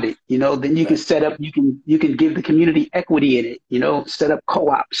around it. You know, then you can right, set up, you can give the community equity in it. You know, set up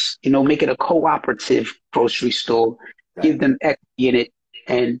co-ops. You know, make it a cooperative grocery store. right. Give them equity in it,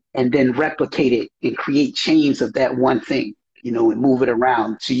 and then replicate it and create chains of that one thing. You know, and move it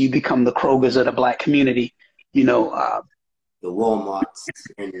around so you become the Krogers of the Black community. You know, The Walmarts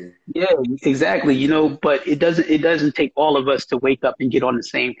and yeah, exactly. You know, but it doesn't take all of us to wake up and get on the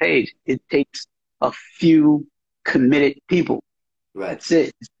same page. It takes a few committed people. right, That's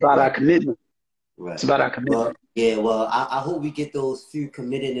it. It's about our right, commitment. It's right. about our Well, commitment. yeah. Well, I hope we get those few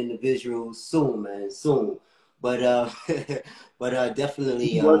committed individuals soon, man, soon. But but Keep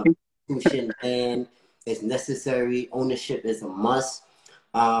definitely, working. institution land is necessary. Ownership is a must.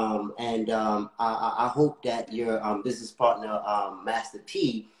 And I hope that your business partner, Master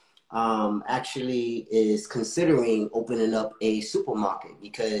P, actually is considering opening up a supermarket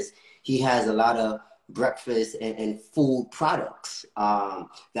because he has a lot of breakfast and food products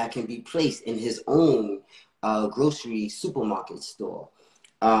that can be placed in his own grocery supermarket store.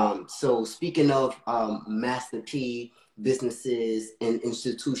 So speaking of Master P businesses and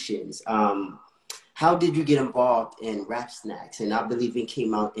institutions, how did you get involved in Rap Snacks? And I believe it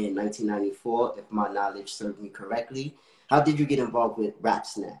came out in 1994, if my knowledge served me correctly. How did you get involved with Rap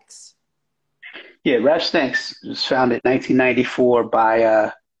Snacks? Yeah, Rap Snacks was founded in 1994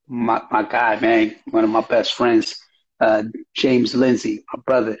 by my guy, man, one of my best friends, James Lindsay, my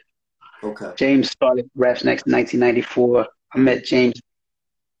brother. Okay. James started Rap Snacks in 1994. I met James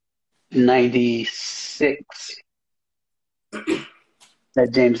in 96.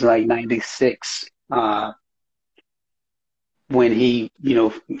 Met James in like 96. When he,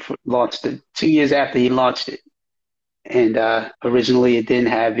 launched it 2 years after he launched it. And originally it didn't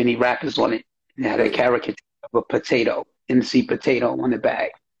have any rappers on it. It had a Really? caricature of a potato, MC Potato on the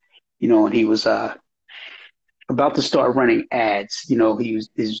bag. And he was about to start running ads. He was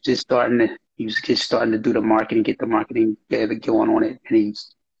just starting to do the marketing, get the marketing going on it, and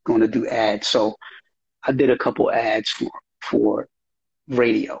he's going to do ads. So I did a couple ads for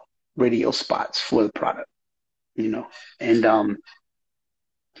radio spots for the product, and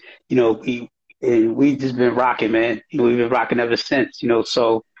we and we just been rocking, man. We've been rocking ever since,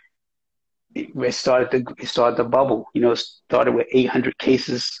 So it started to bubble. It started with 800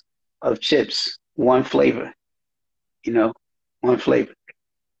 cases of chips, one flavor. You know, one flavor.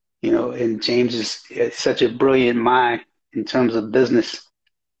 And James is such a brilliant mind in terms of business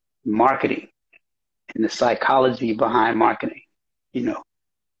marketing and the psychology behind marketing. You know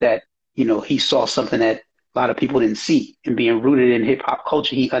that he saw something that a lot of people didn't see. And being rooted in hip hop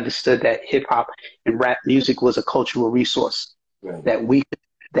culture, he understood that hip hop and rap music was a cultural resource Right. that we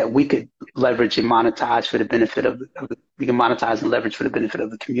could leverage and monetize for the benefit we can monetize and leverage for the benefit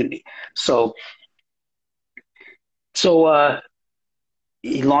of the community. So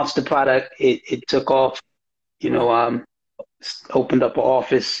he launched the product. It took off. Right. Opened up an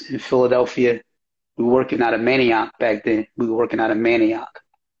office in Philadelphia. We were working out of Manioc back then. We were working out of Manioc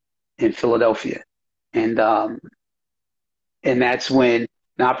in Philadelphia. And and that's when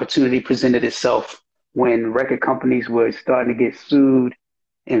an opportunity presented itself when record companies were starting to get sued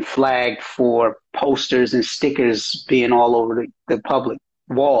and flagged for posters and stickers being all over the public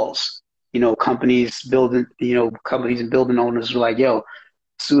walls. Companies and building owners were like, yo,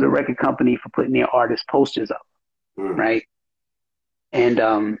 sue the record company for putting their artist posters up, Mm. right?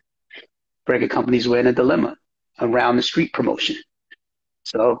 And record companies were in a dilemma around the street promotion.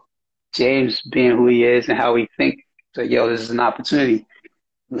 So James, being who he is and how he thinks, said, yo, this is an opportunity.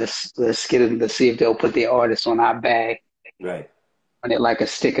 Let's get them. Let's see if they'll put their artists on our bag, Right. on it like a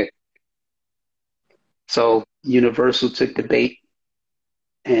sticker. So Universal took the bait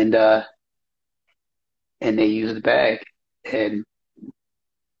and they used the bag, and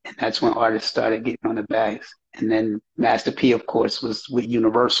that's when artists started getting on the bags. And then Master P, of course, was with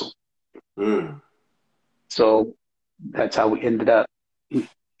Universal. Mm. So that's how we ended up. He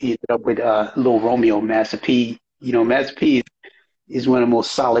ended up with Lil Romeo, Master P. Master P is one of the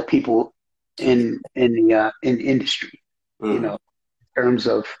most solid people in the industry. Mm. In terms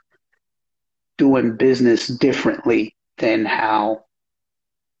of doing business differently than how.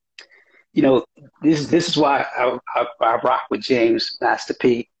 This is why I rock with James, Master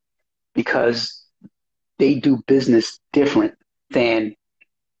P, because they do business different than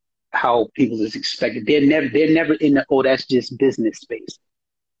how people is expected. They're never in the that's just business space.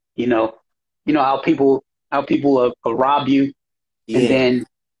 You know, how people rob you, and Yeah. then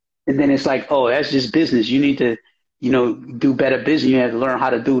it's like, oh, that's just business. You need to, do better business. You have to learn how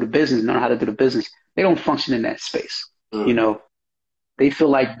to do the business, learn how to do the business. They don't function in that space. You Mm. know, they feel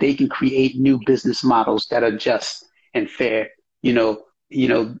like they can create new business models that are just and fair.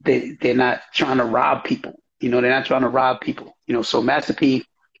 They're not trying to rob people. They're not trying to rob people. So Master P,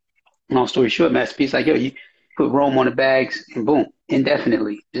 long story short, Master P is like, yo, you put Rome on the bags and boom,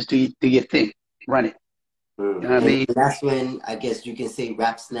 indefinitely. Just do your thing, run it. You Mm. know what I And mean? that's when I guess you can say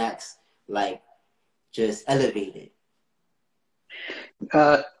Rap Snacks like just elevated.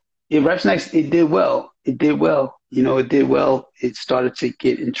 Uh, Reps Next, it did well. It did well. It did well. It started to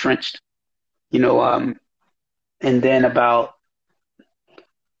get entrenched. You know, um, and then about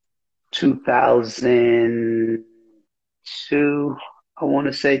 2002, I want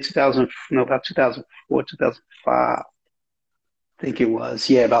to say 2000, no, about 2004, 2005, I think it was.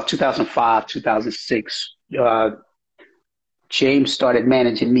 Yeah, about 2005, 2006. James started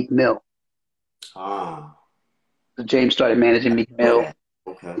managing Meek Mill. Ah, So James started managing Meek know Mill. that.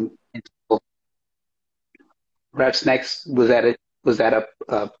 Okay. And so Reps Next was at a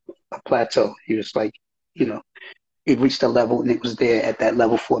plateau. He was like, you know, it reached a level and it was there at that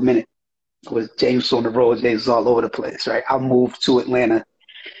level for a minute. It was James on the road, James was all over the place, right? I moved to Atlanta,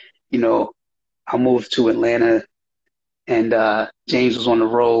 you know, I moved to Atlanta and James was on the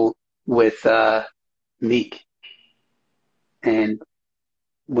road with Meek. And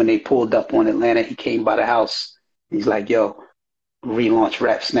when they pulled up on Atlanta, he came by the house. He's like, yo, relaunch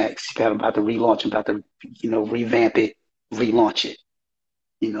Rap Snacks. I'm about to relaunch, I'm about to, revamp it, relaunch it,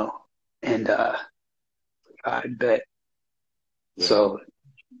 you know. And I bet. Yeah. So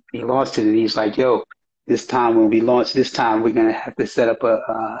he launched it and he's like, yo, this time when we launch this time, we're gonna have to set up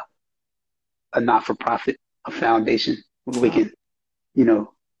a not for profit, a foundation where we Ah, can, you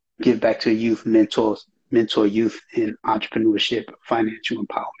know, give back to youth, mentor youth in entrepreneurship, financial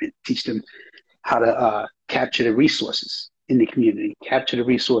empowerment, teach them how to capture the resources in the community, capture the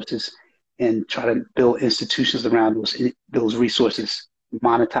resources, and try to build institutions around those resources,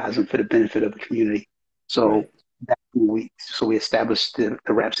 monetize them for the benefit of the community. So right. we established the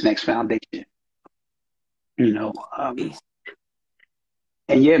Raps Next Foundation. You know, um, Peace.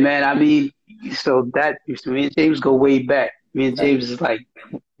 and yeah, man. I mean, so that me and James go way back. Me and Right. James is like,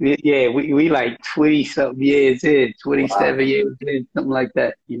 yeah, we like 20 something years in, Wow. 27 years in, something like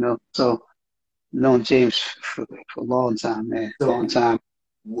that. So known James for a long time, man, long So, time.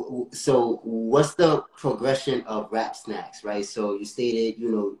 so what's the progression of Rap Snacks, right? So you stated,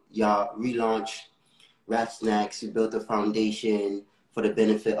 y'all relaunched Rap Snacks, you built a foundation for the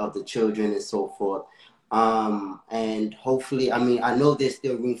benefit of the children and so forth. And hopefully, I mean, I know there's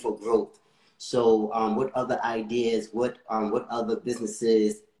still room for growth. So, what other ideas, what other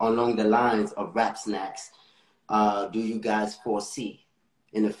businesses along the lines of Rap Snacks, do you guys foresee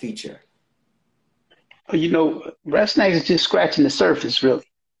in the future? Rap Snacks is just scratching the surface, really.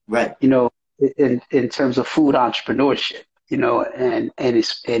 Right. You know, in terms of food entrepreneurship, and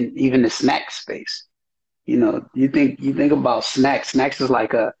even the snack space. You think about snacks. Snacks is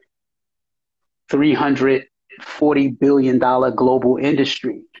like a $340 billion global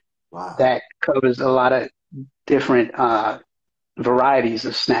industry. Wow. that covers a lot of different varieties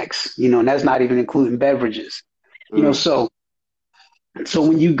of snacks, and that's not even including beverages. Mm, So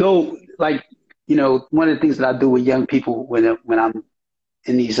when you go, like, one of the things that I do with young people when I'm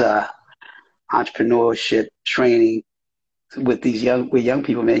in these entrepreneurship training with young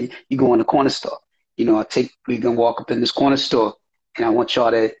people, man, you go in the corner store. We can walk up in this corner store, and I want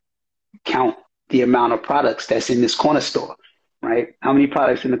y'all to count the amount of products that's in this corner store, right? How many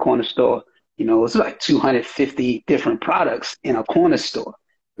products in the corner store? It's like 250 different products in a corner store,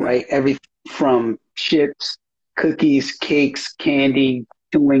 right. right? Everything from chips, cookies, cakes, candy,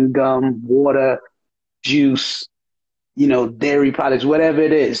 chewing gum, water, juice, dairy products, whatever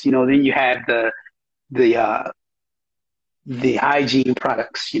it is. Then you have the uh, the hygiene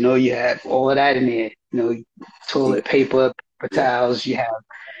products. You have all of that in there. Ex- Toilet paper, paper Yeah. towels. You have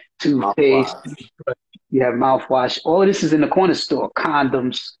toothpaste. Mouthwash. You have mouthwash. All of this is in the corner store.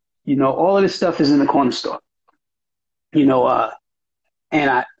 Condoms. All of this stuff is in the corner store. You know, uh, and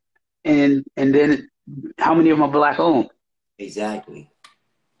I and then how many of them are black owned? Exactly.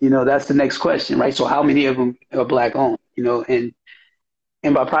 That's the next question, right? So how many of them are black owned? And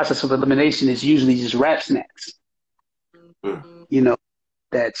by process of elimination, it's usually just rap snacks. Mm, You know,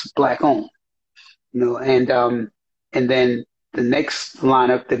 that's black owned. And then the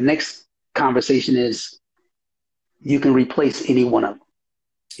next conversation is you can replace any one of them.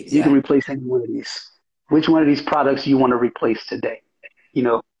 You can exactly. replace any one of these. Which one of these products you want to replace today? You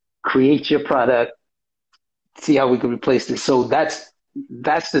know, create your product, see how we can replace this. So that's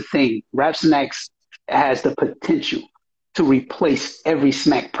the thing. Rap Snacks has the potential to replace every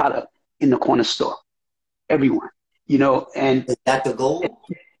snack product in the corner store. Everyone. And Is that the goal?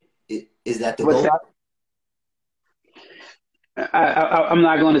 Is that the what's goal? that? I'm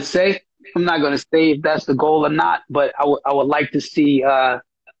not going to say. I'm not going to say if that's the goal or not, but I would like to see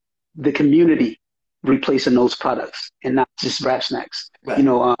the community replacing those products and not just rap snacks. Right.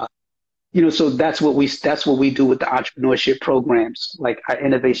 So that's what we do with the entrepreneurship programs, like our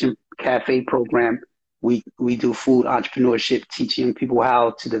innovation cafe program. We do food entrepreneurship, teaching people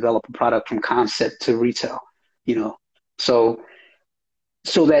how to develop a product from concept to retail. You know, so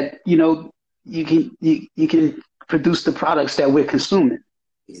so that you can produce the products that we're consuming.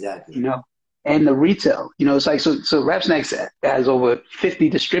 You Exactly. know, and the retail. It's like so. Rap Snacks has over 50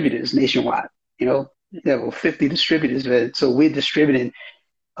 distributors nationwide. There are over 50 distributors, man. So we're distributing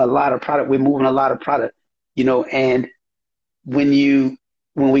a lot of product. We're moving a lot of product. And when you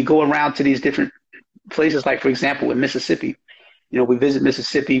when we go around to these different places, like for example in Mississippi, we visit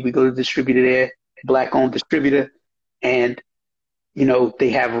Mississippi. We go to the distributor there, black owned distributor, and they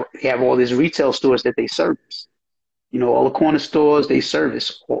have all these retail stores that they service. All the corner stores they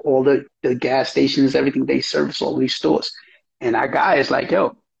service, all the gas stations, everything they service, all these stores. And our guy is like,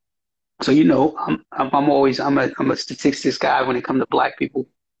 yo, so I'm a statistics guy when it comes to black people,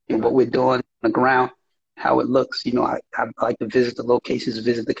 Right. what we're doing on the ground, how it looks. I like to visit the locations,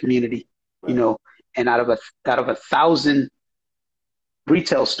 visit the community, you Right. know, and out of 1,000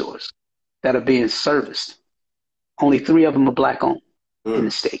 retail stores that are being serviced, only three of them are black owned in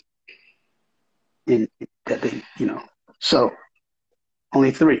the Mm, state. In that so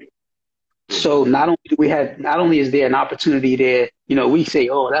only three. mm, So not only is there an opportunity there, we say,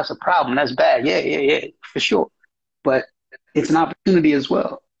 oh, that's a problem, that's bad. Yeah, yeah, yeah, for sure. But it's an opportunity as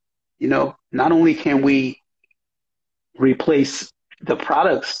well. Not only can we replace the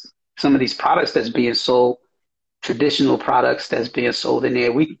products, some of these products that's being sold, traditional products that's being sold in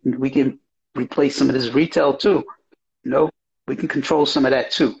there, we can replace some of this retail too. You know, we can control some of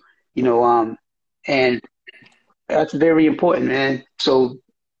that too. And that's very important, man. So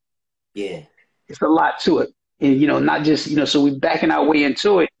yeah. it's a lot to it. And, not just, so we're backing our way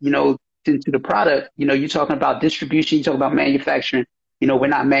into it, into the product. You're talking about distribution, you're talking about manufacturing. We're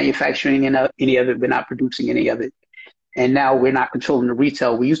not manufacturing any of it, we're not producing any of it. And now we're not controlling the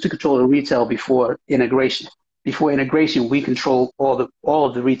retail. We used to control the retail before integration. Before integration, we control all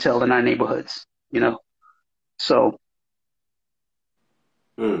of the retail in our neighborhoods, So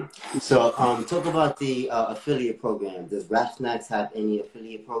Mm. So, talk about the affiliate program. Does Rap Snacks have any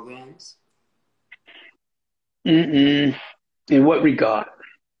affiliate programs? mm-mm. In what regard?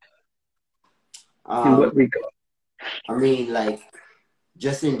 In Um, what regard? I mean, like,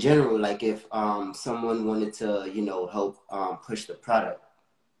 just in general, like if someone wanted to, help push the product,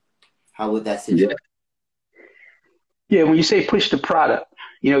 how would that Yeah. situation? Yeah, when you say push the product,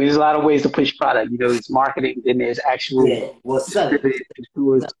 there's a lot of ways to push product. There's marketing, then there's actual Yeah, well, sell it. distributed to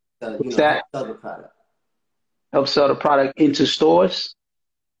stores. What's Help that? sell the product. Help sell the product into stores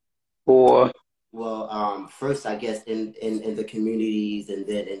or? Well, first, I guess in the communities and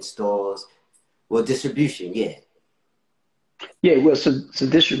then in stores. Well, distribution, yeah. Yeah, well, so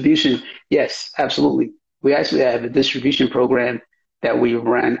distribution, yes, absolutely. We actually have a distribution program that we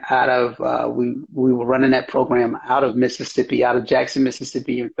ran out of. We were running that program out of Mississippi, out of Jackson,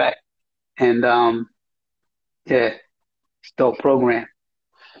 Mississippi, in fact. And yeah, it's a dope program.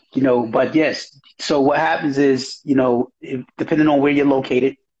 But yes. So what happens is, depending on where you're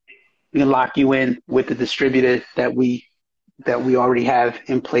located, we can lock you in with the distributor that we already have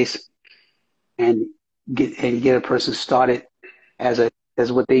in place, and get a person started as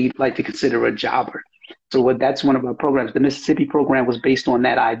what they like to consider a jobber. So that's one of our programs. The Mississippi program was based on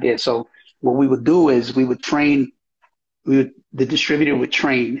that idea. So what we would do is the distributor would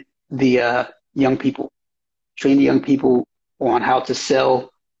train the young people, train the young people on how to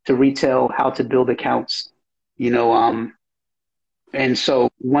sell to retail, how to build accounts, you know, and so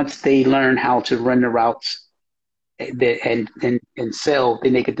once they learn how to run the routes and sell,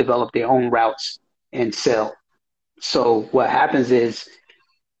 then they could develop their own routes and sell. So what happens is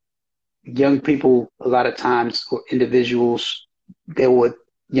young people, a lot of times, or individuals, they would,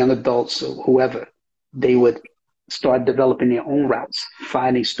 young adults or whoever, they would start developing their own routes,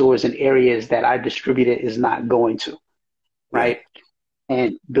 finding stores in areas that our distributor is not going to, Right. right?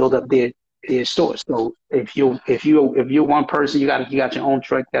 And build up their stores. So if you're one person, you got your own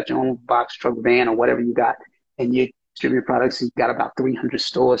truck, you got your own box truck, van, or whatever you got, and you distribute products, and you got about 300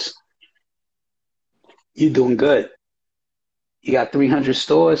 stores, you're doing good. You got 300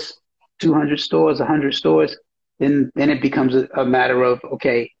 stores, 200 stores, 100 stores, then it becomes a matter of,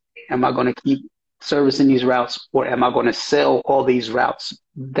 okay, am I going to keep servicing these routes, or am I going to sell all these routes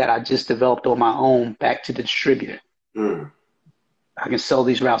that I just developed on my own back to the distributor? Mm. I can sell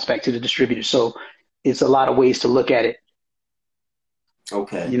these routes back to the distributor. So it's a lot of ways to look at it.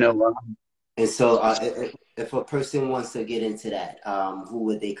 Okay. You know, And so, if a person wants to get into that, who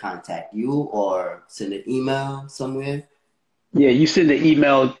would they contact? You or send an email somewhere? yeah, you send an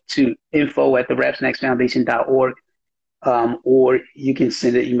email to info@therapsnacksfoundation.org, or you can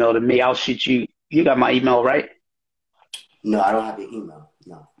send an email to me. I'll shoot you. You got my email, right? No, I don't have your email.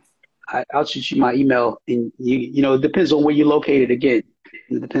 No. I'll shoot you my email, and it depends on where you're located. Again,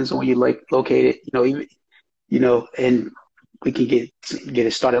 it depends on where you're located. And we can get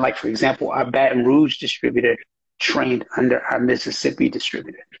it started. Like for example, our Baton Rouge distributor trained under our Mississippi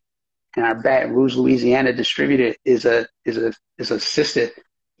distributor, and our Baton Rouge, Louisiana distributor is a sister.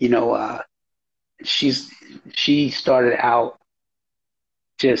 You know, she started out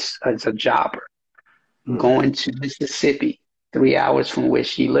just as a jobber, Mm. going to Mississippi, 3 hours from where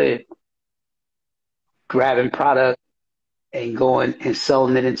she lived, grabbing product and going and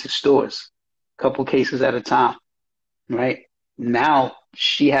selling it into stores, a couple cases at a time, right? Now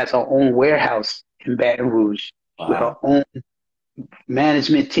she has her own warehouse in Baton Rouge with her Wow. own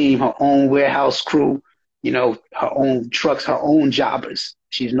management team, her own warehouse crew, her own trucks, her own jobbers.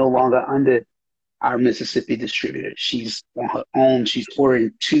 She's no longer under our Mississippi distributor. She's on her own. She's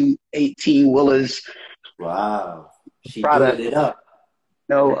ordering 2 18-wheelers Wow. She doing product. it up.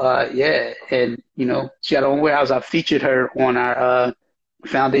 Yeah, and she had her own warehouse. I featured her on our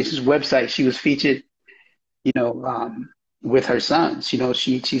foundation's website. She was featured, you know, um, with her sons.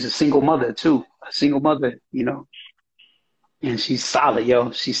 She's a single mother too, a single mother. And she's solid, yo.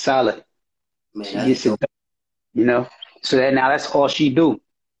 She's solid. Man, She that's gets it dope. done, you know. So that now that's all she do,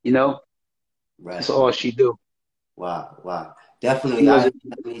 you know. That's Right. all she do. Wow. Wow. Definitely. She All wasn't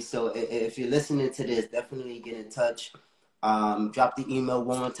right. So if you're listening to this, definitely get in touch. Drop the email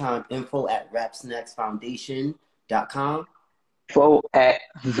one more time, info@rapsnacksfoundation.com. info at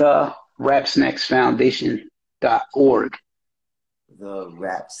the rapsnacksfoundation.org. The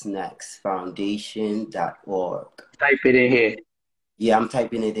rapsnacksfoundation.org. Type it in here. Yeah, I'm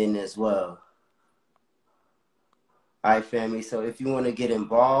typing it in as well. All right, family. So if you want to get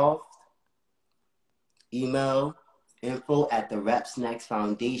involved, email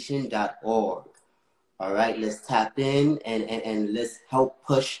info@therapsnacksfoundation.org. All right, let's tap in and let's help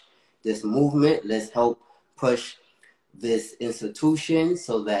push this movement. Let's help push this institution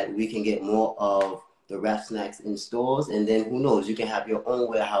so that we can get more of the rap snacks in stores. And then who knows, you can have your own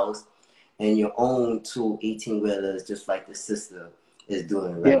warehouse and your own 2 18-wheelers, just like the sister is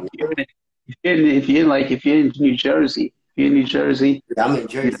doing Yeah, right now. if you're in New Jersey, I'm in you know,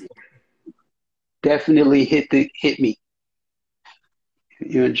 Jersey. definitely hit me.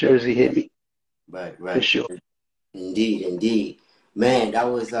 If you're in Jersey, hit me Right, for right. sure. Indeed, indeed. Man, that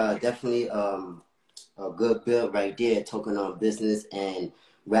was definitely a good build right there, talking on business and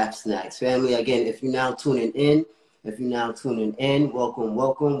rap snacks. Family, again, if you're now tuning in, If you're now tuning in, welcome,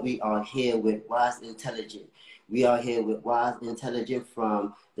 welcome. We are here with Wise Intelligent. We are here with Wise Intelligent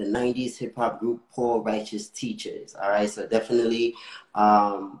from the 90s hip hop group Poor Righteous Teachers. All right, so definitely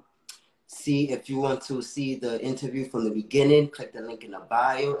see if you want to see the interview from the beginning, click the link in the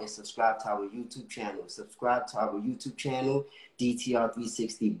bio and subscribe to our YouTube channel. Subscribe to our YouTube channel, DTR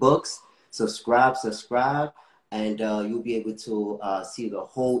 360 Books. Subscribe, and you'll be able to see the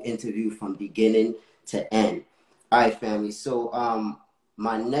whole interview from beginning to end. All right, family. So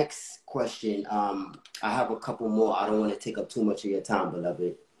my next question, I have a couple more. I don't want to take up too much of your time,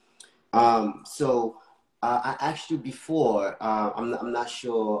 beloved. I asked you before. I'm not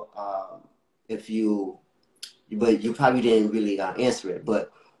sure if you, but you probably didn't really answer it.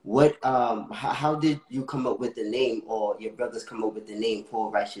 But what? How did you come up with the name, or your brothers come up with the name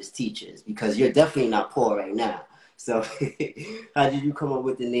Poor Righteous Teachers? Because you're definitely not poor right now. So how did you come up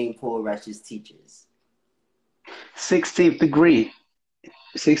with the name Poor Righteous Teachers? 16th degree.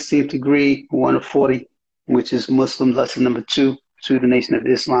 16th degree, 1 of 40, which is Muslim lesson number 2 to the Nation of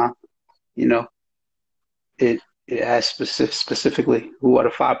Islam. You know, it asks specifically who are the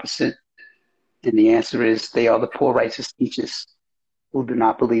 5%, and the answer is they are the poor righteous teachers who do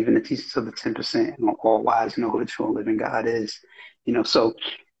not believe in the teachings of the 10% and are all wise, know who the true and living God is. You know, so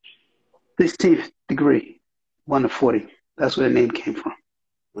 16th degree, 1 of 40. That's where the name came from.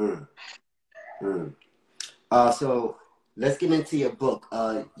 So let's get into your book.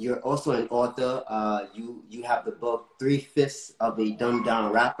 You're also an author. You have the book 3/5 of a Dumbed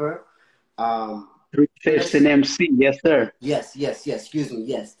Down Rapper. 3/5 an MC, yes, sir. Yes. Excuse me.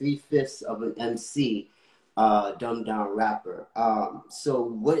 Yes, 3/5 of an MC, Dumbed Down Rapper. So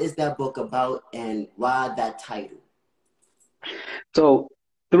what is that book about, and why that title? So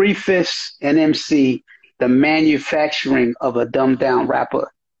 3/5 an MC, the manufacturing of a dumbed down rapper,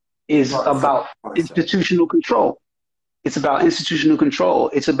 is about institutional control. It's about institutional control.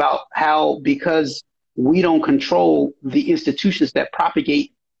 It's about how, because we don't control the institutions that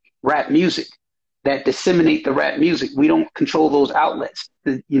propagate rap music, that disseminate the rap music, we don't control those outlets.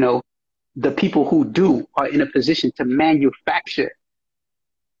 The people who do are in a position to manufacture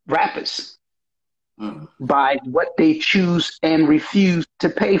rappers by what they choose and refuse to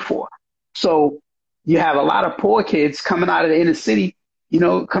pay for. So you have a lot of poor kids coming out of the inner city,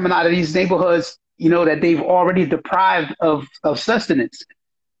 coming out of these neighborhoods, that they've already deprived of sustenance.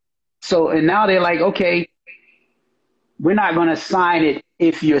 So, and now they're like, okay, we're not going to sign it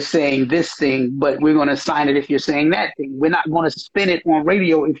if you're saying this thing, but we're going to sign it if you're saying that thing. We're not going to spin it on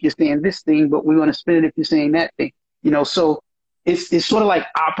radio if you're saying this thing, but we're going to spin it if you're saying that thing. So it's sort of like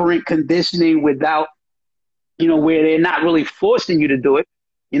operant conditioning without, where they're not really forcing you to do it,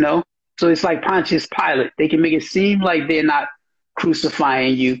 So it's like Pontius Pilate. They can make it seem like they're not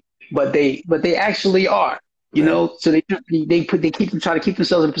crucifying you, but they actually are, So they try to keep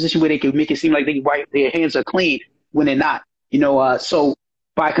themselves in a position where they can make it seem like their hands are clean when they're not, So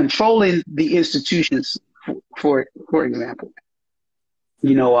by controlling the institutions, for example,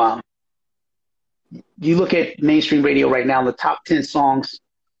 you look at mainstream radio right now, the top 10 songs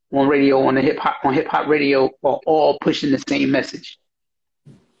on radio, on hip hop radio, are all pushing the same message.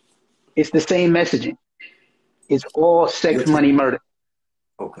 It's the same messaging. It's all sex, money, murder.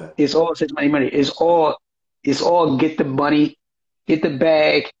 Okay. It's all sex, money, murder. It's all get the money, get the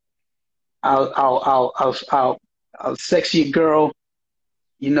bag. I'll sex your girl,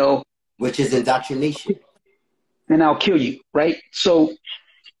 Which is indoctrination. And I'll kill you, right? So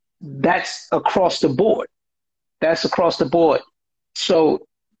that's across the board. So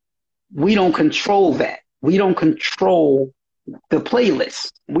we don't control that. We don't control the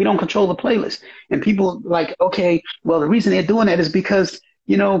playlist. And people like, okay, well, the reason they're doing that is because,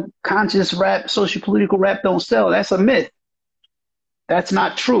 conscious rap, social political rap don't sell. That's a myth. That's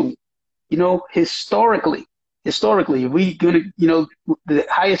not true. Historically, we gonna, the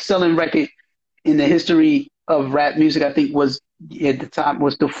highest selling record in the history of rap music, I think, was at the time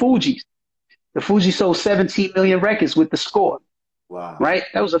was the Fugees. The Fugees sold 17 million records with The Score. Wow. Right?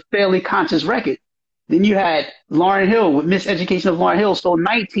 That was a fairly conscious record. Then you had Lauryn Hill with Miseducation of Lauryn Hill sold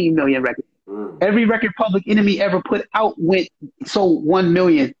 19 million records. Every record Public Enemy ever put out sold 1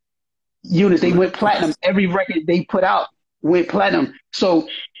 million units. They went platinum. Every record they put out went platinum. So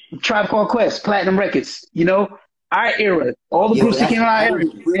Tribe Called Quest, platinum records, our era, all the groups that came out of our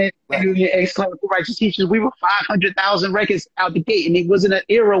era, X-Club, Righteous Teachers, we were 500,000 records out the gate. And it wasn't an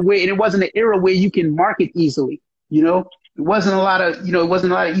era where you can market easily, It wasn't a lot of,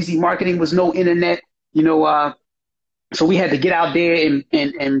 easy marketing, was no internet, so we had to get out there and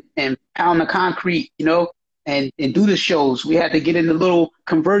pound the concrete, and do the shows. We had to get in the little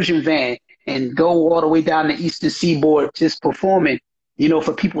conversion van and go all the way down the Eastern Seaboard just performing, you know,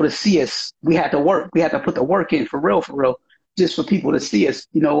 for people to see us. We had to work. We had to put the work in for real, just for people to see us.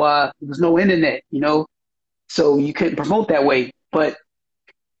 You know, there was no internet, you know, so you couldn't promote that way. But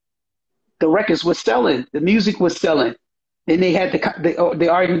the records were selling. The music was selling. Then they had the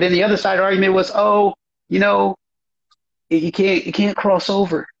argument. Then the other side argument was, oh, you know, you can't cross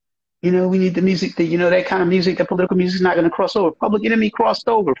over. You know, we need the music that, you know, that kind of music, that political music is not going to cross over. Public Enemy crossed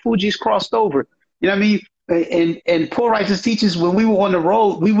over. Fuji's crossed over. You know what I mean? And Poor Righteous Teachers, when we were on the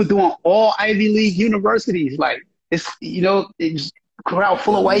road, we were doing all Ivy League universities. Like, it's, you know, it's a crowd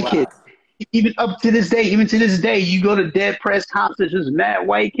full of white kids. Even to this day, you go to Dead Prez concerts, there's mad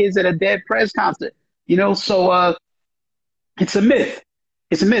white kids at a Dead Prez concert. You know, so it's a myth.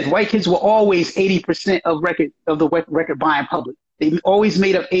 It's a myth. White kids were always 80% of the record buying public. They always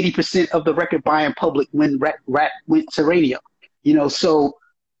made up 80% of the record buying public when rap went to radio. You know, so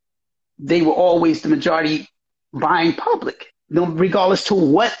they were always the majority buying public, you know, regardless to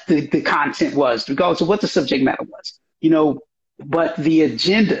what the content was, regardless of what the subject matter was. You know, but the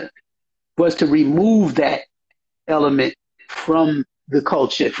agenda was to remove that element from the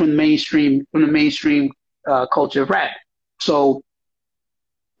culture, from the mainstream culture of rap. So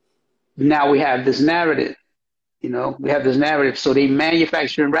now we have this narrative, you know, So they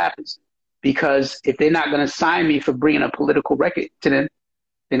manufacturing rappers because if they're not going to sign me for bringing a political record to them,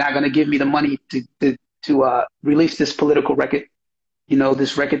 they're not going to give me the money to release this political record, you know,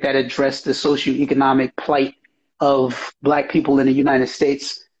 this record that addressed the socioeconomic plight of Black people in the United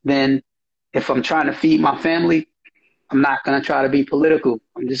States. Then if I'm trying to feed my family, I'm not going to try to be political.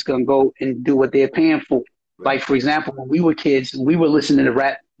 I'm just going to go and do what they're paying for. Like, for example, when we were kids, we were listening to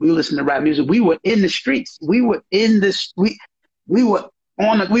rap. We were listening to rap music. We were in the streets. We were in the street. We were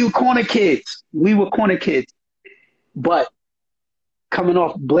corner kids. We were corner kids. But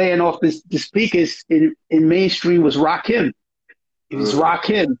blaring off the speakers in mainstream was Rakim. It was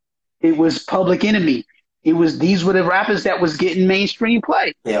Rakim. It was Public Enemy. These were the rappers that was getting mainstream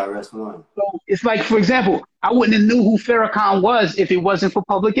play. KRS-One. So it's like, for example, I wouldn't have knew who Farrakhan was if it wasn't for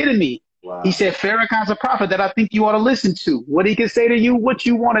Public Enemy. Wow. He said, Farrakhan's a prophet that I think you ought to listen to. What he can say to you, what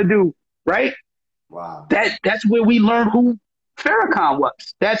you want to do, right? Wow. That's where we learned who Farrakhan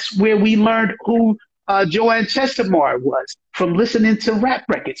was. That's where we learned who Joanne Chestermore was, from listening to rap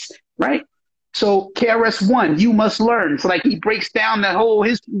records, right? So KRS-One, You Must Learn. So like he breaks down the whole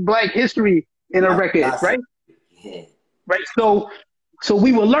Black history in a record, right? Yeah. Right. So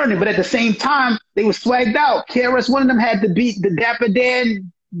we were learning, but at the same time, they were swagged out. KRS-One of them had the Dapper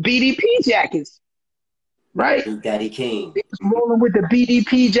Dan BDP jackets, right? Daddy King. They was rolling with the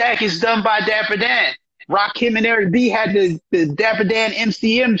BDP jackets done by Dapper Dan. Rakim and Eric B had the Dapper Dan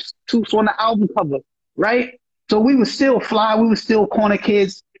MCM suits on the album cover, right? So we were still fly, we were still corner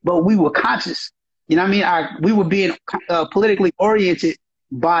kids, but we were conscious. You know what I mean? We were being politically oriented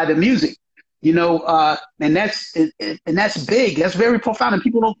by the music. You know, and that's big. That's very profound.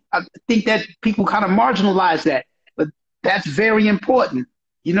 And I think that people kind of marginalize that, but that's very important.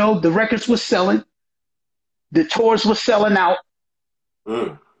 You know, the records were selling, the tours were selling out,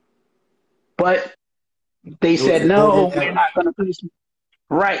 but they said, no, we're not going to do this.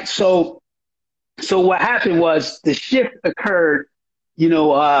 Right. So what happened was the shift occurred, you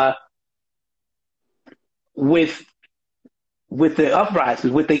know, with the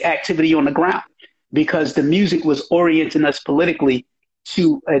uprisings, with the activity on the ground, because the music was orienting us politically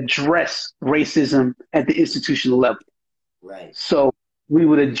to address racism at the institutional level. Right. So we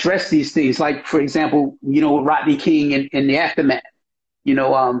would address these things, like, for example, you know, Rodney King and the Aftermath. You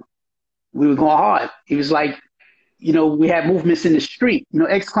know, we were going hard. He was like, you know, we had movements in the street. You know,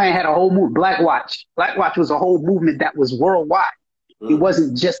 X-Clan had a whole movement. Black Watch. Black Watch was a whole movement that was worldwide. It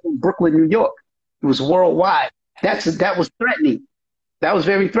wasn't just in Brooklyn, New York. It was worldwide. That was threatening. That was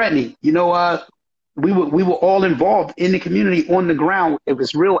very threatening. You know, we were all involved in the community on the ground. It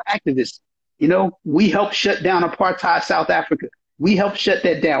was real activists. You know, we helped shut down apartheid South Africa. We helped shut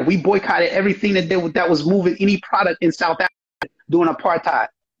that down. We boycotted everything that was moving any product in South Africa during apartheid.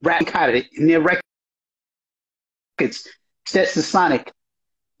 Boycotted it in their records. Stetson Sonic,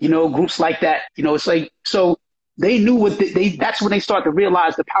 you know, groups like that. You know, it's like, so they knew that's when they started to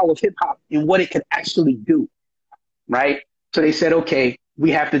realize the power of hip hop and what it could actually do. Right. So they said, okay,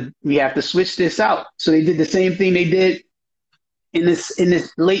 we have to switch this out. So they did the same thing they did in the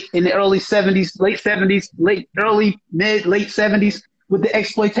early 70s, late 70s with the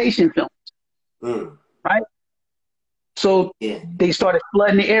exploitation films. Right. So they started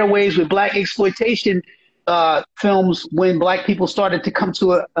flooding the airwaves with Black exploitation films when Black people started to come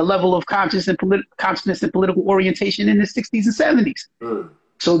to a level of consciousness and political orientation in the 60s and 70s.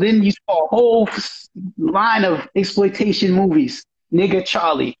 So then you saw a whole line of exploitation movies, Nigga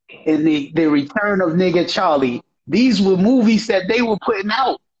Charlie and the Return of Nigga Charlie. These were movies that they were putting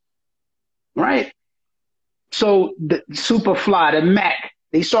out, right? So the Superfly, the Mac,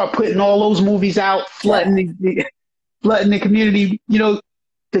 they start putting all those movies out, Yeah. flooding the community,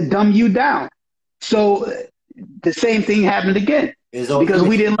 to dumb you down. So the same thing happened again It's all because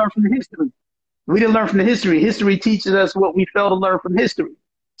we image. didn't learn from the history. We didn't learn from the history. History teaches us what we fail to learn from history.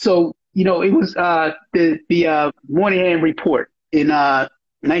 So, it was the Moynihan report in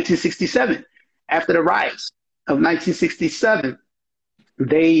 1967. After the riots of 1967,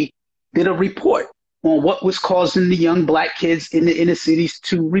 they did a report on what was causing the young black kids in the inner cities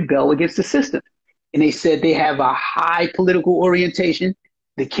to rebel against the system. And they said they have a high political orientation.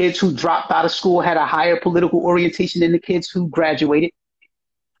 The kids who dropped out of school had a higher political orientation than the kids who graduated.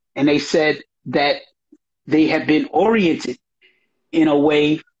 And they said that they have been oriented in a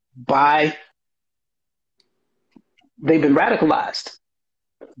way by, they've been radicalized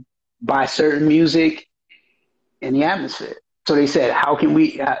by certain music and the atmosphere. So they said, how can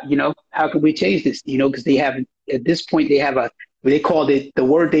we, how can we change this? Because they have, at this point, they have they called it, the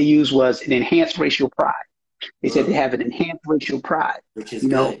word they used was an enhanced racial pride. They said they have an enhanced racial pride, Which is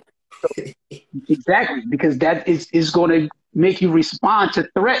good. exactly, because that is going to make you respond to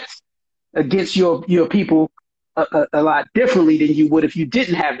threats against your people a lot differently than you would if you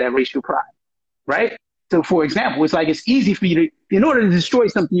didn't have that racial pride, right? So, for example, it's like it's easy for you to, in order to destroy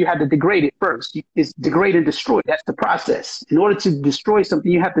something, you have to degrade it first. It's degrade and destroy. That's the process. In order to destroy something,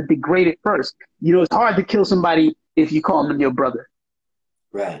 you have to degrade it first. It's hard to kill somebody if you call them your brother.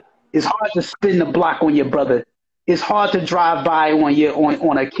 Right. It's hard to spin the block on your brother. It's hard to drive by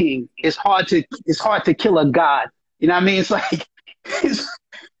on a king. It's hard to kill a god. You know what I mean? It's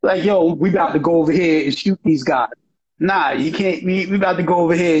like, yo, we about to go over here and shoot these guys. Nah, you can't. We about to go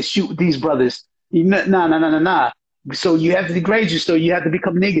over here and shoot these brothers. Nah. So you have to degrade you. So you have to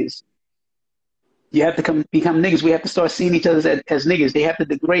become niggas. You have to become niggas. We have to start seeing each other as niggas. They have to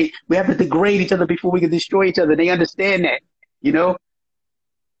degrade. We have to degrade each other before we can destroy each other. They understand that, you know.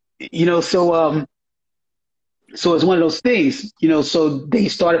 So it's one of those things, So they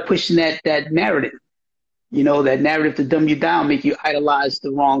started pushing that narrative, that narrative to dumb you down, make you idolize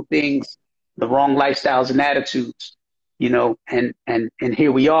the wrong things, the wrong lifestyles and attitudes, and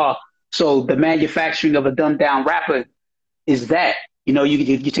here we are. So the manufacturing of a dumbed down rapper is that,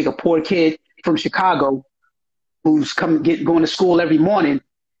 you take a poor kid from Chicago who's going to school every morning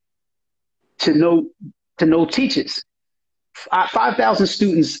to no teachers. 5,000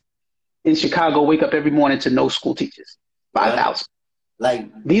 students in Chicago wake up every morning to no school teachers. 5,000. Like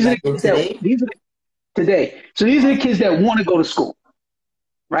These are like the in kids today? today. So these are the kids that want to go to school,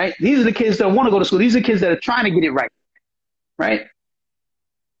 right? These are the kids that want to go to school. These are the kids that are trying to get it right, right? Wow,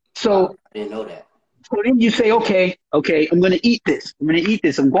 So, I didn't know that. so then you say, okay, I'm going to eat this. I'm going to eat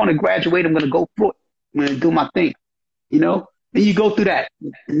this. I'm going to graduate. I'm going to go through it. I'm going to do my thing, Then you go through that.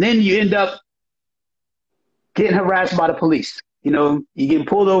 And then you end up getting harassed by the police. You getting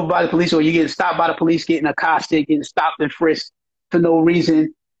pulled over by the police, or you getting stopped by the police, getting accosted, getting stopped and frisked for no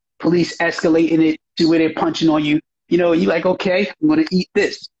reason. Police escalating it to where they're punching on you. You're like, okay, I'm going to eat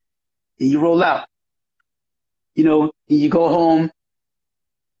this. And you roll out. And you go home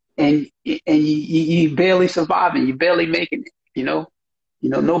and you barely surviving. You're barely making it,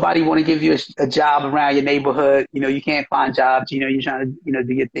 nobody want to give you a job around your neighborhood. You can't find jobs. You're trying to,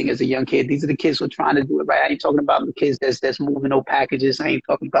 do your thing as a young kid. These are the kids who are trying to do it right. I ain't talking about the kids that's moving no packages. I ain't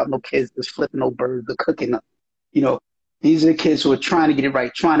talking about no kids that's flipping no birds or cooking them. These are the kids who are trying to get it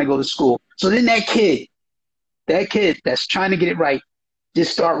right, trying to go to school. So then that kid that's trying to get it right,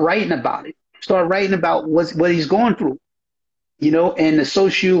 just start writing about it. Start writing about what he's going through, and the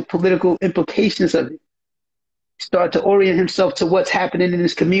socio-political implications of it. Start to orient himself to what's happening in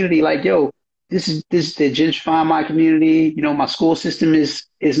this community. Like, yo, this is the gentrifying my community. My school system is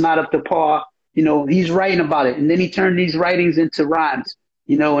not up to par. He's writing about it, and then he turned these writings into rhymes.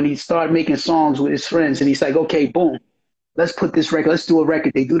 And he started making songs with his friends, and he's like, okay, boom, let's put this record. Let's do a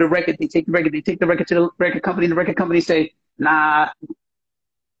record. They do the record. They take the record. They take the record to the record company. And the record company say, nah,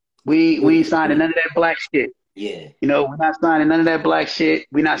 we ain't signing none of that black shit. Yeah. We're not signing none of that black shit.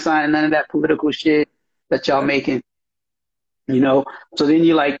 We're not signing none of that political shit that y'all making. So then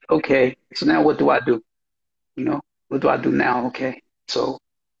you're like, okay, so now what do I do? What do I do now? Okay. So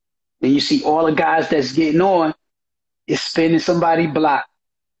then you see all the guys that's getting on is spinning somebody block,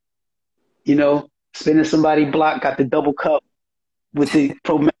 spinning somebody block, got the double cup with the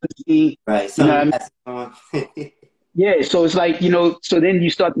promethazine. Right. You know what I mean? That's Yeah. So it's like, so then you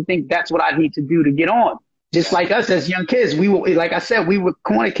start to think that's what I need to do to get on. Just like us as young kids, we were, like I said, we were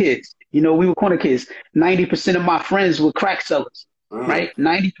corner kids. You know, we were corner kids. 90% of my friends were crack sellers, Mm. right?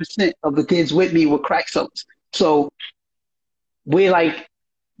 90% of the kids with me were crack sellers. So we're like,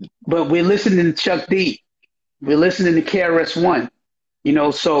 but we're listening to Chuck D. We're listening to KRS-One. You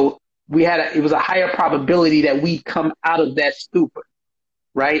know, so it was a higher probability that we'd come out of that stupor,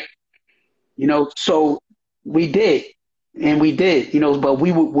 right? You know, so we did, and we did, you know, but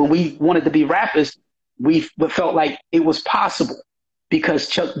when we wanted to be rappers, we felt like it was possible because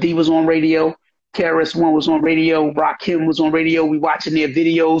Chuck D was on radio, KRS-One was on radio, Rakim was on radio. We watching their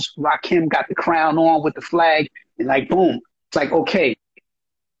videos. Rakim got the crown on with the flag, and like, boom. It's like, okay,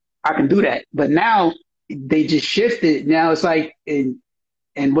 I can do that. But now they just shifted. Now it's like,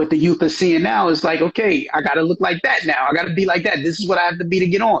 and what the youth are seeing now is like, okay, I got to look like that now. I got to be like that. This is what I have to be to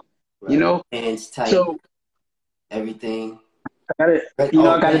get on, Right. you know? Hands tight, So everything. I got to, you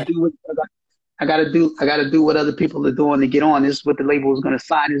know, I got to do what I got to do. I got to do what other people are doing to get on. This is what the label is going to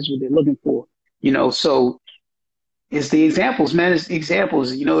sign. This is what they're looking for, you know? So it's the examples, man. It's the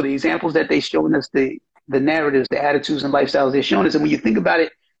examples, you know, the examples that they showing us, the narratives, the attitudes and lifestyles they're showing us. And when you think about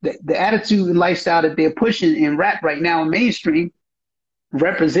it, the attitude and lifestyle that they're pushing in rap right now in mainstream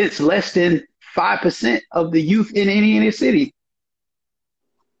represents less than 5% of the youth in any inner city.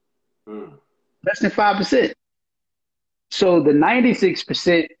 Mm. Less than 5%. So the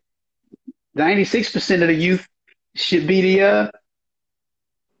 96%, 96% of the youth should be the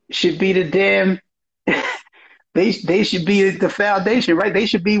damn they should be the foundation, right? They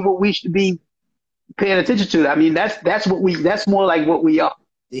should be what we should be paying attention to. I mean, that's more like what we are.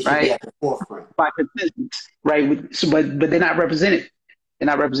 They should right? be at the forefront. By consensus, right? So, but they're not represented. They're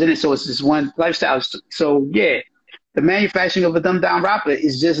not represented. So it's just one lifestyle. So yeah, the manufacturing of a dumbed down rapper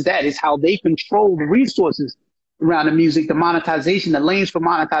is just that. It's how they control the resources around the music, the monetization, the lanes for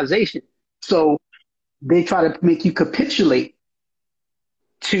monetization. So they try to make you capitulate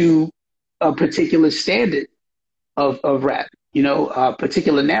to a particular standard of rap, you know, a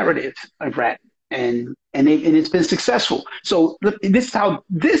particular narrative of rap. And it's been successful. So this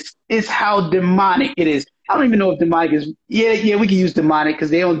is how demonic it is. I don't even know if demonic is. Yeah, we can use demonic because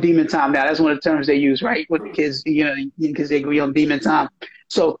they're on demon time now. That's one of the terms they use, right? With the kids, you know, because they agree on demon time.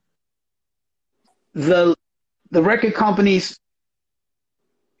 So the record companies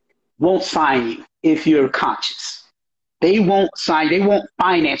won't sign you if you're conscious. They won't sign. They won't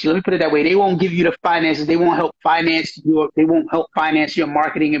finance you. Let me put it that way. They won't give you the finances. They won't help finance your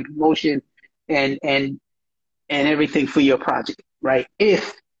marketing and promotion and everything for your project, right?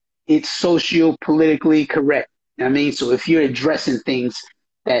 If it's socio-politically correct. I mean, so if you're addressing things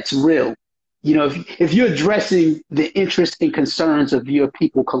that's real, you know, if you're addressing the interests and concerns of your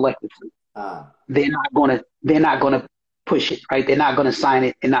people collectively, they're not gonna push it, right? They're not gonna sign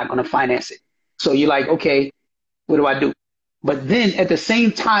it. They're not gonna finance it. So you're like, okay, what do I do? But then at the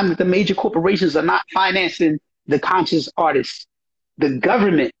same time that the major corporations are not financing the conscious artists, the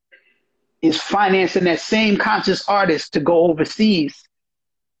government is financing that same conscious artist to go overseas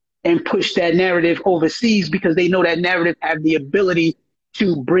and push that narrative overseas because they know that narrative have the ability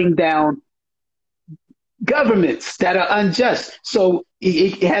to bring down governments that are unjust. So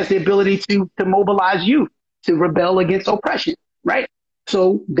it has the ability to mobilize youth to rebel against oppression, right?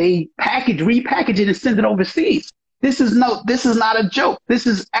 So they repackage it and send it overseas. This is not a joke. This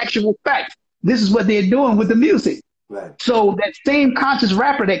is actual fact. This is what they're doing with the music. Right. So that same conscious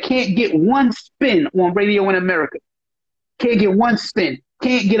rapper that can't get one spin on radio in America, can't get one spin,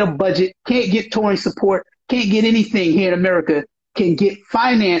 can't get a budget, can't get touring support, can't get anything here in America, can get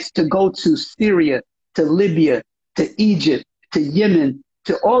financed to go to Syria, to Libya, to Egypt, to Yemen,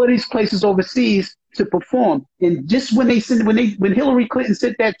 to all of these places overseas to perform. And just when Hillary Clinton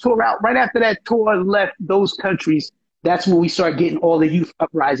sent that tour out, right after that tour left those countries, that's when we start getting all the youth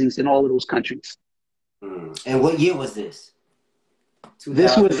uprisings in all of those countries. And what year was this?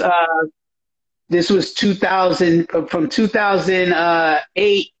 2000? This was 2000, from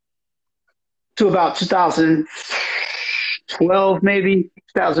 2008 to about 2012, maybe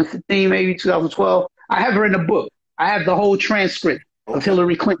 2015, maybe 2012. I have her in the book. I have the whole transcript of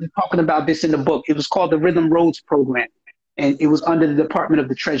Hillary Clinton talking about this in the book. It was called the Rhythm Roads Program, and it was under the Department of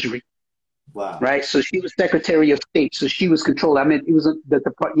the Treasury. Wow. Right. So she was Secretary of State. So she was controlled. I mean, it was the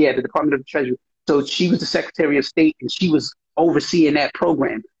Department of the Treasury. So she was the Secretary of State, and she was overseeing that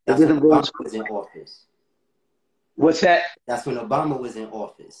program. The That's Rhythm when Roads Obama was in office. What's that? That's when Obama was in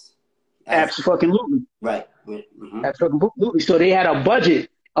office. Absolutely. Right. Mm-hmm. Absolutely. So they had a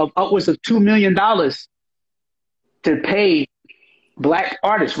budget of upwards of $2 million to pay black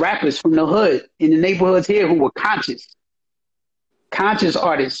artists, rappers from the hood in the neighborhoods here who were conscious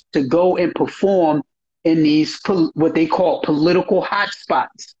artists to go and perform in these what they call political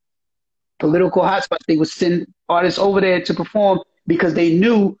hotspots. Political hotspots. They would send artists over there to perform because they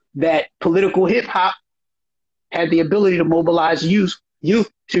knew that political hip hop had the ability to mobilize youth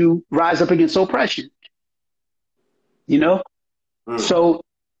to rise up against oppression. You know, Mm. so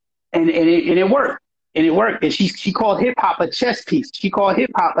and it worked. And it worked. And she called hip hop a chess piece. She called hip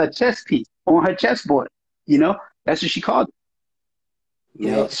hop a chess piece on her chessboard. You know, that's what she called it.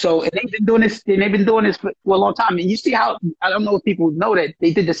 You know, Man. so and they've been doing this, and they've been doing this for a long time. And you see how I don't know if people know that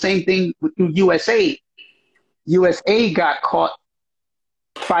they did the same thing with USA. USA got caught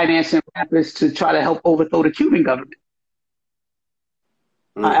financing rappers to try to help overthrow the Cuban government.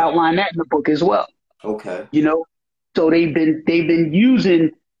 I Mm. outline that in the book as well. Okay. You know, so they've been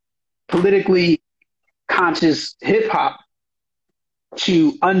using politically conscious hip hop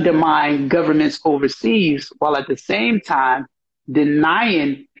to undermine governments overseas, while at the same time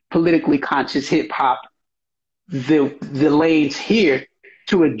denying politically conscious hip hop the lanes here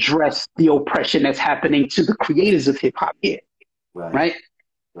to address the oppression that's happening to the creators of hip hop here, Right. right?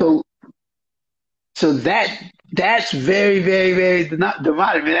 Right. So so that's very, very, very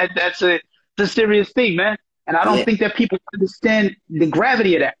demonic, man. That's a serious thing, man. And I don't Yeah. think that people understand the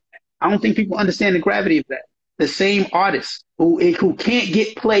gravity of that. I don't think people understand the gravity of that. The same artist who can't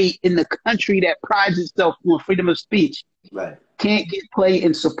get played in the country that prides itself on freedom of speech Right. can't get play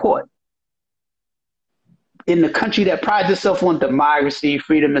and support in the country that prides itself on democracy,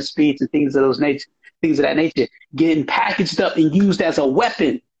 freedom of speech, and things of that nature, getting packaged up and used as a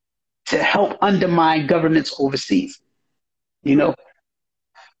weapon to help undermine governments overseas. You Mm. know,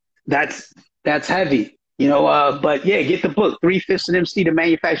 that's heavy. You know, but yeah, get the book, 3/5 of MC, the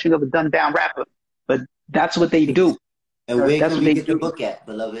manufacturing of a dumbed down rapper. But that's what they do. And where That's can what we they get the do. book at,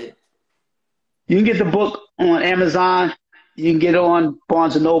 beloved? You can get the book on Amazon. You can get it on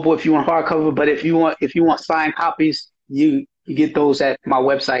Barnes and Noble if you want hardcover. But if you want signed copies, you get those at my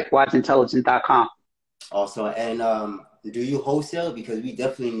website, watchintelligent.com. Also, and do you wholesale? Because we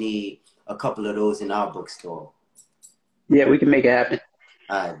definitely need a couple of those in our bookstore. Yeah, we can make it happen.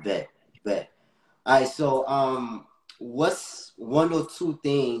 I bet, bet. All right, so what's one or two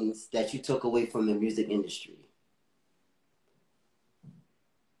things that you took away from the music industry?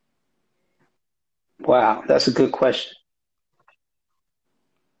 Wow, that's a good question.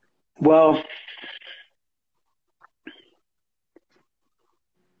 Well,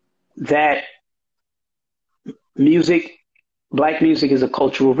 that music, black music is a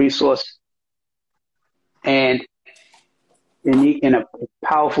cultural resource and in a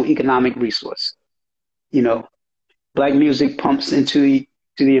powerful economic resource. You know, black music pumps to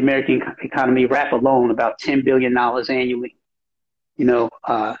the American economy, rap alone, about $10 billion annually. You know,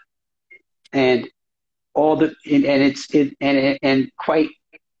 and all the and it's it and quite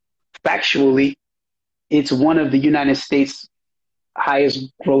factually, it's one of the United States'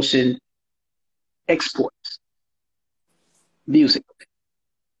 highest grossing exports music,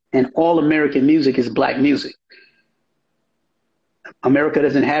 and all American music is black music. America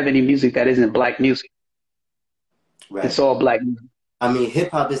doesn't have any music that isn't black music. It's Right. all black music. I mean,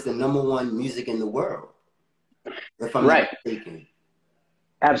 hip hop is the number one music in the world, if I'm not Right. mistaken.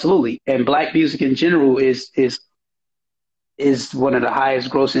 Absolutely. And black music in general is one of the highest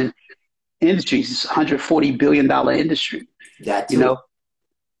grossing industries. It's a $140 billion industry, That you too. know?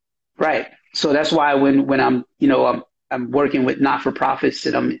 Right. So that's why when I'm working with not for profits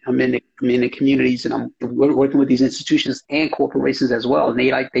and I'm in the communities and I'm working with these institutions and corporations as well. And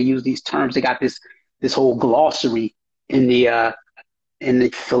they use these terms. They got this whole glossary in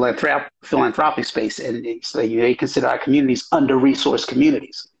the philanthropic space, and they consider our communities under-resourced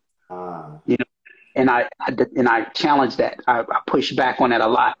communities. Ah, You know, and I challenge that. I push back on that a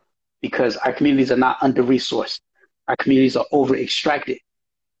lot because our communities are not under-resourced. Our communities are over-extracted.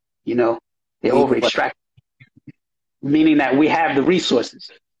 You know, they're meaning what? over-extracted, meaning that we have the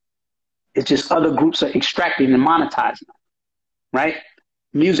resources. It's just other groups are extracting and monetizing them, right?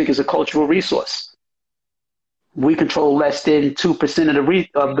 Music is a cultural resource. We control less than 2%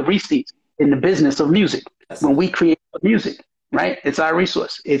 of the receipts in the business of music That's when a we create music, right? It's our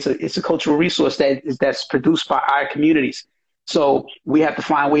resource. It's a cultural resource that's produced by our communities. So we have to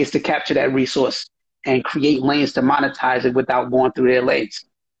find ways to capture that resource and create lanes to monetize it without going through their lanes,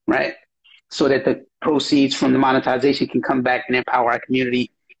 right? So that the proceeds from the monetization can come back and empower our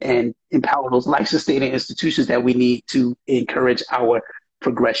community right. and empower those life-sustaining institutions that we need to encourage our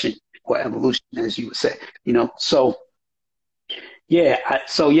progression or evolution, as you would say. You know, so yeah,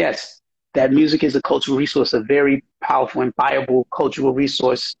 so yes, that music is a cultural resource, a very powerful and viable cultural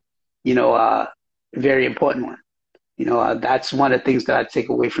resource. You know, very important one. You know, that's one of the things that I take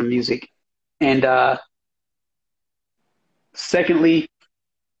away from music, and Secondly,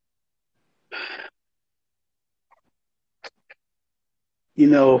 you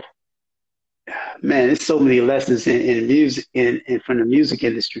know, man, there's so many lessons in music in from the music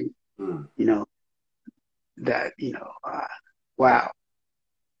industry, Mm. you know, that, wow,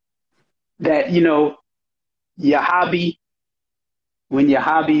 that, your hobby, when your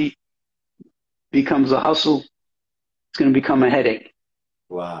hobby becomes a hustle, it's going to become a headache.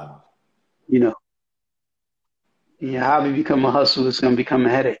 Wow. You know, when your hobby become a hustle, it's going to become a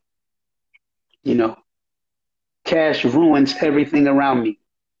headache. You know, cash ruins everything around me.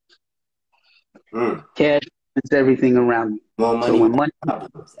 Mm. Cash ruins everything around me. More So money, more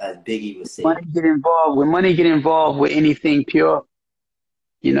problems, as Biggie would say. when money get involved with anything pure,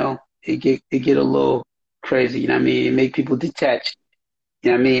 it get a little crazy. You know what I mean? It make people detached.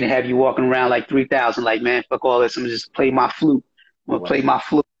 You know what I mean? Have you walking around like 3,000, like, man, fuck all this. I'm gonna just play my flute. I'm gonna Wow. play my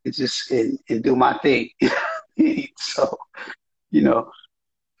flute and just and do my thing. So, you know,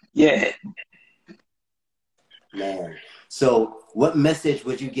 yeah. Man. So, what message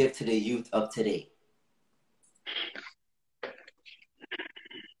would you give to the youth of today?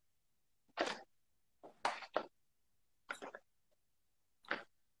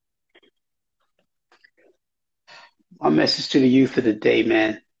 My message to the youth of the day,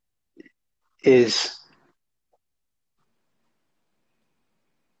 man, is,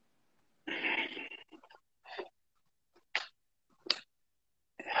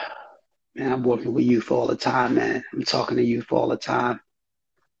 man, I'm working with youth all the time, man. I'm talking to youth all the time.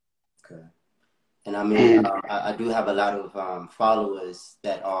 Okay. And I mean, And I do have a lot of followers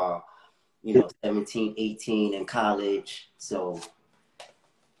that are, 17, 18 in college. So,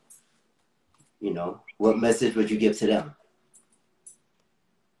 what message would you give to them?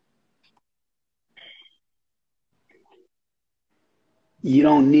 you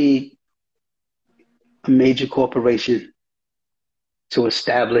don't need a major corporation to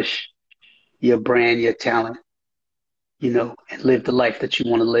establish your brand, your talent, and live the life that you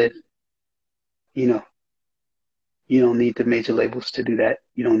want to live. You know, you don't need the major labels to do that.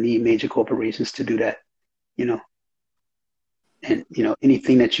 You don't need major corporations to do that. You know, and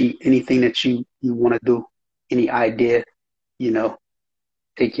anything that you want to do, any idea, you know,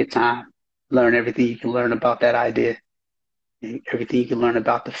 take your time, learn everything you can learn about that idea, and everything you can learn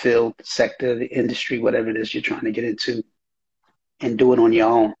about the field, the sector, the industry, whatever it is you're trying to get into, and do it on your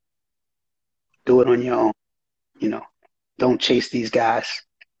own. Do it on your own. You know, don't chase these guys.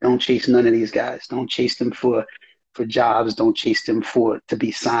 Don't chase none of these guys. Don't chase them for jobs. Don't chase them for to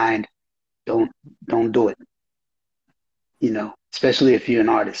be signed. Don't don't do it. Especially if you're an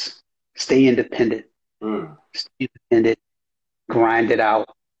artist. Stay independent. Mm. Stay independent. Grind it out.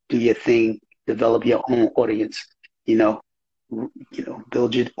 Do your thing. Develop your own audience. You know,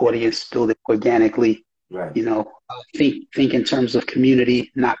 build your audience. Build it organically. Right. Think in terms of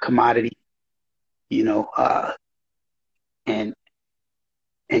community, not commodity. You know, and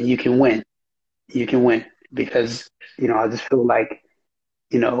you can win. You can win because I just feel like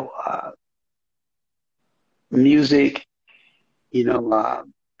you know music,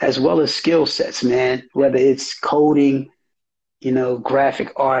 as well as skill sets, man. Whether it's coding,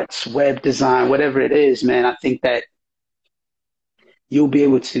 graphic arts, web design, whatever it is, man. I think that you'll be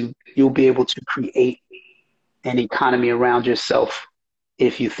able to create an economy around yourself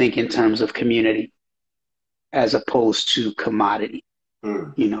if you think in terms of community as opposed to commodity.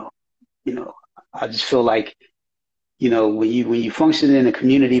 Mm. You know, I just feel like when you function in a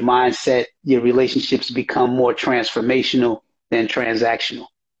community mindset, your relationships become more transformational than transactional.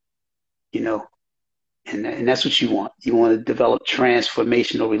 You know, and that's what you want. You want to develop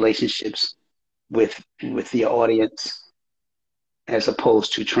transformational relationships with your audience as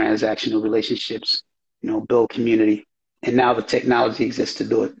opposed to transactional relationships. Build community, and now the technology exists to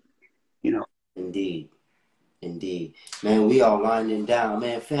do it. You know, Indeed. Indeed. Man, we are winding down.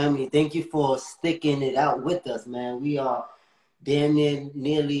 Man, family, thank you for sticking it out with us, man. We are damn near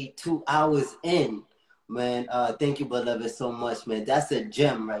nearly 2 hours in. Man, thank you, beloved, so much, man. That's a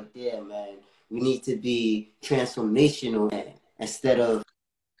gem right there, man. We need to be transformational, man, instead of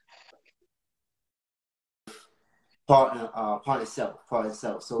partner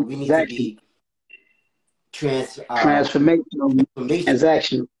self. So we need to exactly. be Transformational, transformational.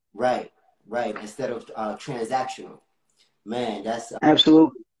 transactional. Right, right, instead of transactional. Man, that's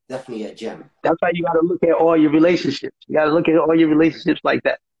Absolutely. definitely a gem. That's how you got to look at all your relationships. You got to look at all your relationships like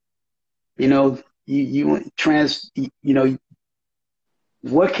that. You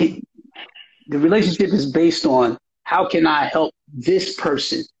what can the relationship is based on how can I help this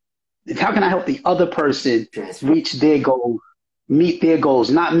person? How can I help the other person Transform. reach their goals, meet their goals,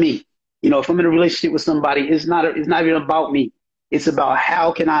 not me. You know, if I'm in a relationship with somebody, it's not even about me. It's about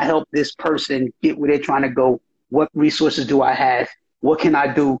how can I help this person get where they're trying to go? What resources do I have? What can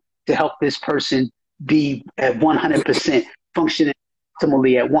I do to help this person be at 100% functioning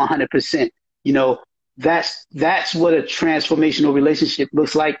optimally at 100%? You know, that's what a transformational relationship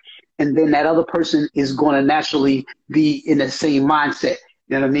looks like. And then that other person is going to naturally be in the same mindset.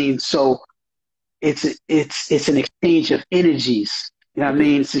 You know what I mean? So it's an exchange of energies. You know what I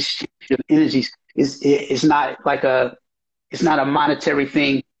mean? It's an exchange of energies. It's not like it's not a monetary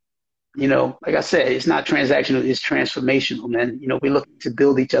thing. You know, like I said, it's not transactional. It's transformational, man. You know, we're looking to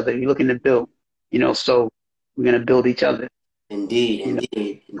build each other. We're looking to build. You know, so we're gonna build each other. Indeed, You know,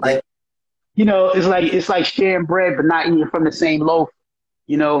 indeed. like you know, it's like sharing bread, but not eating from the same loaf.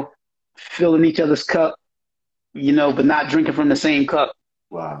 You know, filling each other's cup. You know, but not drinking from the same cup.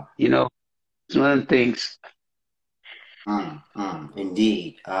 Wow. You know, it's one of the things.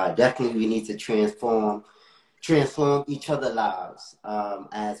 Indeed. Definitely we need to transform each other's lives,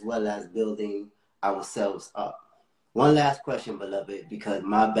 as well as building ourselves up. One last question, beloved, because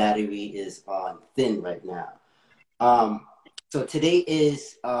my battery is on thin right now. So today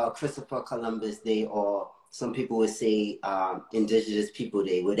is Christopher Columbus Day, or some people would say Indigenous People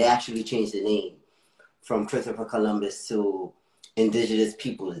Day, where they actually changed the name from Christopher Columbus to Indigenous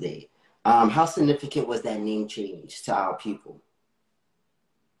Peoples Day. How significant was that name change to our people?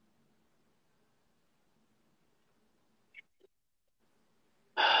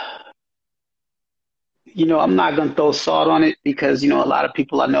 You know, I'm not gonna throw salt on it because you know a lot of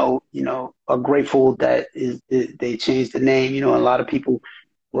people I know, you know, are grateful that they changed the name. You know, a lot of people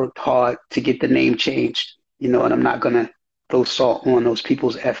worked hard to get the name changed. You know, and I'm not gonna throw salt on those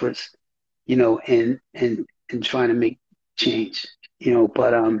people's efforts. You know, and trying to make change. You know,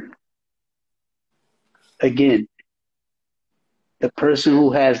 but again, the person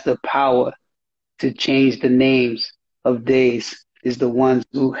who has the power to change the names of days is the ones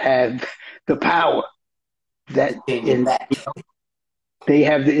who have the power that Change it and back. they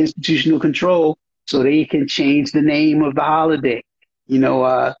have the institutional control so they can change the name of the holiday. You know,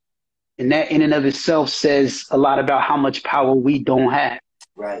 and that in and of itself says a lot about how much power we don't have.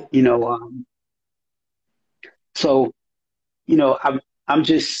 Right. You know, so you know, I'm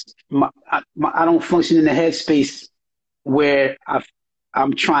just I don't function in the headspace where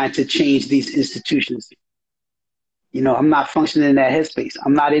I'm trying to change these institutions. You know, I'm not functioning in that headspace.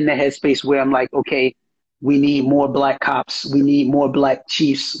 I'm not in the headspace where I'm like, okay, we need more black cops. We need more black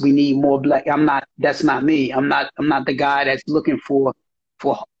chiefs. We need more black. I'm not. That's not me. I'm not the guy that's looking for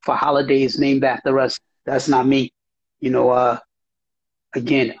holidays named after us. That's not me. You know.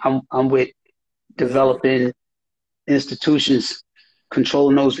 Again, I'm with developing institutions,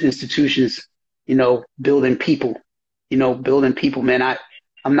 controlling those institutions. You know, building people. You know, building people. Man,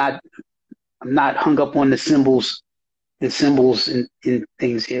 I'm not. I'm not hung up on the symbols and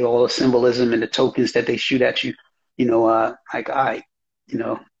things here, all the symbolism and the tokens that they shoot at you, you know, you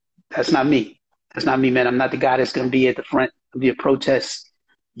know, that's not me. That's not me, man. I'm not the guy that's going to be at the front of your protests.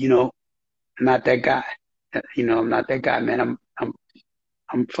 You know, I'm not that guy. You know, I'm not that guy, man.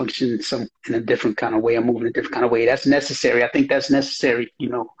 I'm functioning in a different kind of way. I'm moving a different kind of way. That's necessary. I think that's necessary. You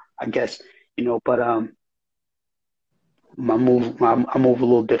know, I guess. You know, but I move a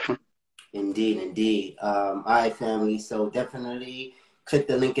little different. Indeed, indeed. All right, family. So definitely click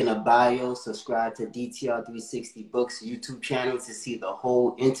the link in the bio. Subscribe to DTR 360 Books YouTube channel to see the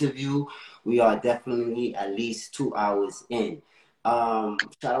whole interview. We are definitely at least 2 hours in. Shout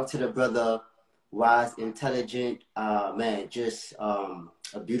out to the brother, wise, intelligent, man, just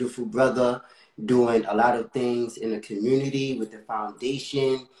a beautiful brother doing a lot of things in the community with the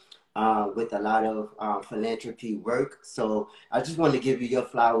foundation, with a lot of philanthropy work. So I just want to give you your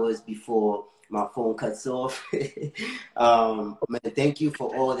flowers before my phone cuts off. Man, thank you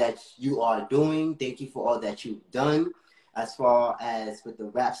for all that you are doing. Thank you for all that you've done, as far as with the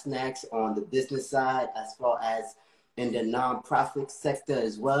rap snacks on the business side, as far as in the nonprofit sector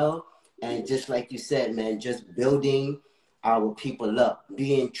as well. And just like you said, man, just building our people up,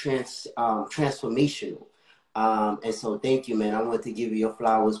 being transformational. And so thank you, man. I want to give you your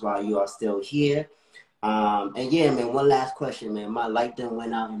flowers while you are still here. And yeah, man, one last question, man. My light done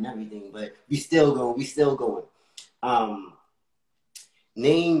went out and everything, but we still going. Um,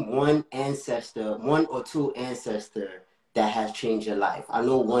 Name one ancestor, one or two ancestor that has changed your life. I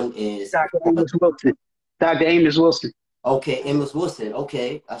know one is, Dr. Amos Wilson. Dr. Amos Wilson. okay, Amos Wilson.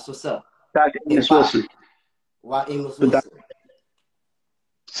 Okay, that's what's up. Dr. Hey, Amos why? Wilson. Why Amos So Wilson?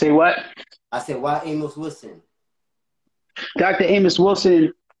 say what? I said, why Amos Wilson? Dr. Amos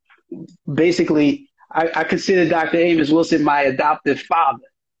Wilson, basically, I consider Dr. Amos Wilson my adoptive father.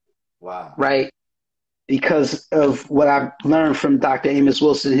 Wow. right? Because of what I've learned from Dr. Amos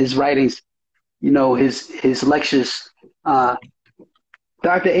Wilson, his writings, his lectures. Uh,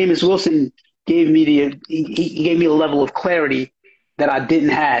 Dr. Amos Wilson gave me he gave me a level of clarity that I didn't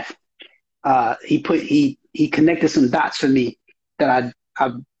have. He connected some dots for me that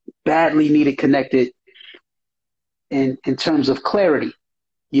I badly needed connected in terms of clarity,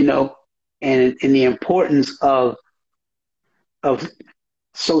 you know, and in the importance of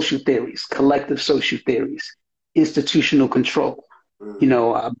social theories, collective social theories, institutional control,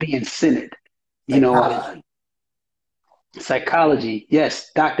 Mm. being centered, you know, uh, Psychology. psychology.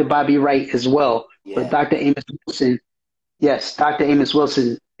 Yes, Dr. Bobby Wright as well, but Yeah. Dr. Amos Wilson, yes, Dr. Amos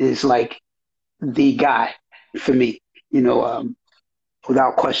Wilson is like the guy for me,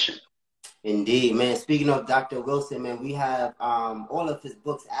 without question. Indeed, man. Speaking of Dr. Wilson, man, we have all of his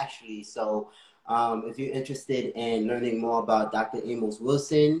books actually. So if you're interested in learning more about Dr. Amos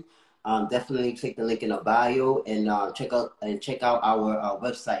Wilson, definitely click the link in the bio and check out our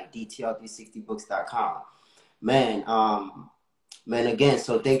website, DTR360books.com. Man, man, again,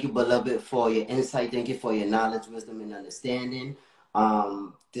 so thank you, beloved, for your insight. Thank you for your knowledge, wisdom, and understanding.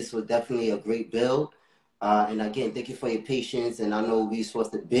 This was definitely a great build. And again, thank you for your patience. And I know we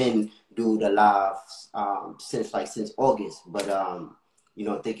supposed to been do the live since August, but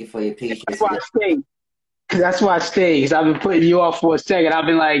thank you for your That's patience. why And I stayed. That's why I stayed, because I've been putting you off for a second. I've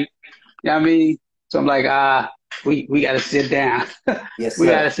been like, you know what I mean? So I'm like, we got to sit down. yes, We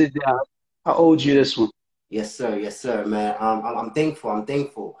got to sir. sit down. I owed you this one. Yes, sir. Yes, sir, man. I'm thankful. I'm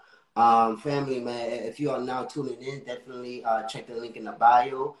thankful. Family, man, if you are now tuning in, definitely check the link in the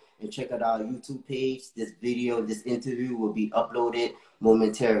bio and check out our YouTube page. This video, this interview will be uploaded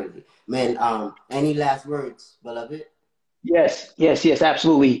momentarily. Man, any last words, beloved? Yes, yes, yes,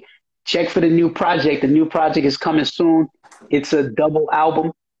 absolutely. Check for the new project. The new project is coming soon. It's a double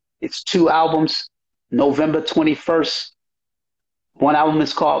album. It's two albums. November 21st. One album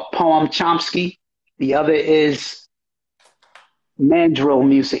is called Poem Chomsky. The other is Mandrill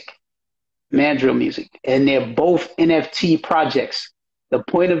Music. Mandrill Music. And they're both NFT projects. The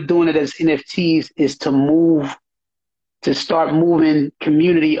point of doing it as NFTs is to start moving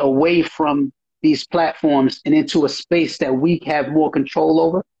community away from these platforms and into a space that we have more control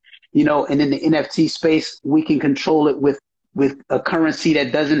over. And in the NFT space, we can control it with a currency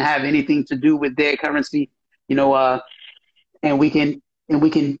that doesn't have anything to do with their currency, you know, and we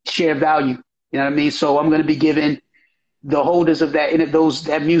can share value. You know what I mean? So I'm going to be giving the holders of that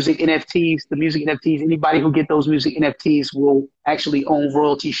music NFTs, the music NFTs, anybody who get those music NFTs will actually own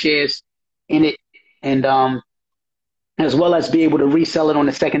royalty shares in it, and as well as be able to resell it on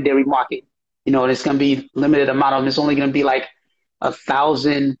the secondary market. And it's going to be limited amount of them. It's only going to be like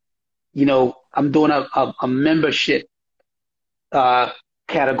 1,000. I'm doing a membership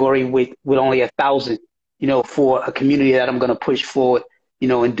category with only 1,000. For a community that I'm going to push forward.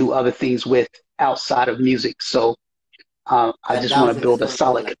 And do other things with outside of music. So I That just want to thousand is build a gonna go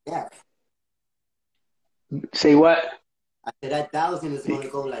solid. like that. Say what? I said that thousand is gonna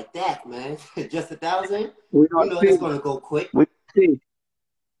go like that, man. Just 1,000. We You don't know that's see. gonna go quick. We see.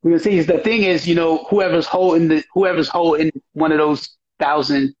 We see. The thing is, whoever's holding one of those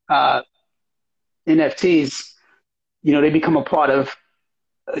 1,000 NFTs, they become a part of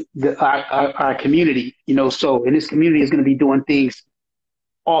our community. So and this community is going to be doing things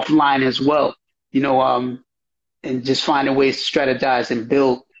offline as well. You know, and just finding ways to strategize and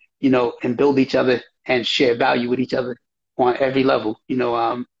build each other and share value with each other on every level.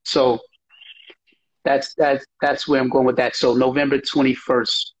 So that's where I'm going with that. So November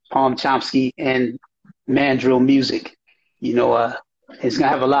 21st, Palm Chomsky and Mandrill Music. It's gonna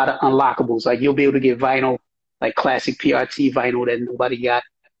have a lot of unlockables. Like you'll be able to get vinyl, like classic PRT vinyl that nobody got.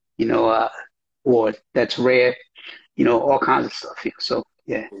 You know, uh, or that's rare. All kinds of stuff. So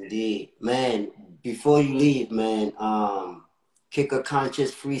yeah. Indeed, man. Before you leave, man, kick a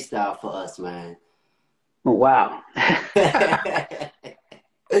conscious freestyle for us, man. Oh, wow.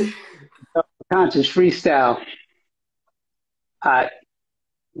 Conscious freestyle. Uh,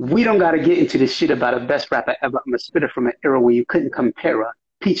 we don't got to get into this shit about a best rapper ever. I'm a spitter from an era where you couldn't compare a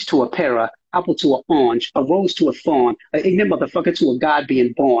peach to a pera, apple to an orange, a rose to a thorn, an ignorant motherfucker to a god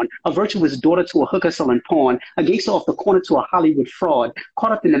being born, a virtuous daughter to a hooker selling porn, a gangster off the corner to a Hollywood fraud,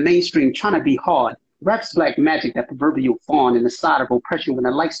 caught up in the mainstream trying to be hard. Rap's black magic, that proverbial fawn in the side of oppression when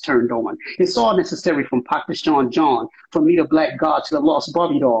the lights turned on. It's all necessary from Pac to Sean John, from me the black god to the lost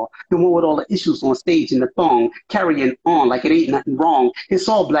Barbie doll, the one with all the issues on stage in the thong, carrying on like it ain't nothing wrong. It's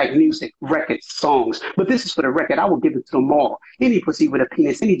all black music, records, songs. But this is for the record, I will give it to them all. Any pussy with a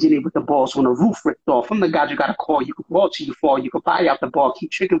penis, any Jenny with the balls when the roof ripped off. I'm the god you gotta call. You can fall till you fall. You can buy out the bar.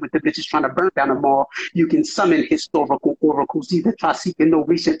 Keep tricking with the bitches trying to burn down the mall. You can summon historical oracles. Either try seeking no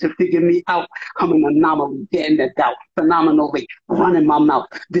research to figure me out. I'm an anomaly, dead in the doubt, phenomenally running my mouth.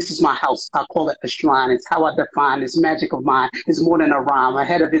 This is my house. I call it a shrine. It's how I define this magic of mine. It's more than a rhyme,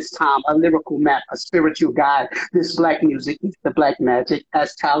 ahead of its time, a lyrical map, a spiritual guide. This black music is the black magic.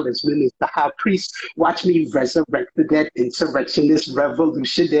 As talisman is the high priest. Watch me resurrect the dead. Insurrectionist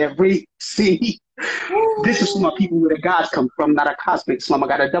revolutionary. See? This is where my people where the gods come from, not a cosmic slum. I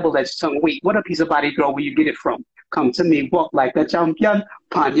got a double-edged tongue. Wait, what a piece of body throw where you get it from? Come to me, walk like a champion.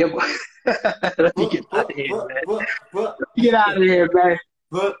 Panya. Let me get out of here, man. Get out of here, man.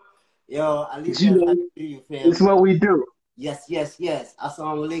 Yo, at least you know, you, fam. it's what we do. Yes, yes, yes.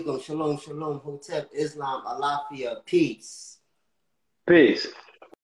 Assalamu alaikum. Shalom, shalom. Hotep, Islam, Alafia. Peace. Peace.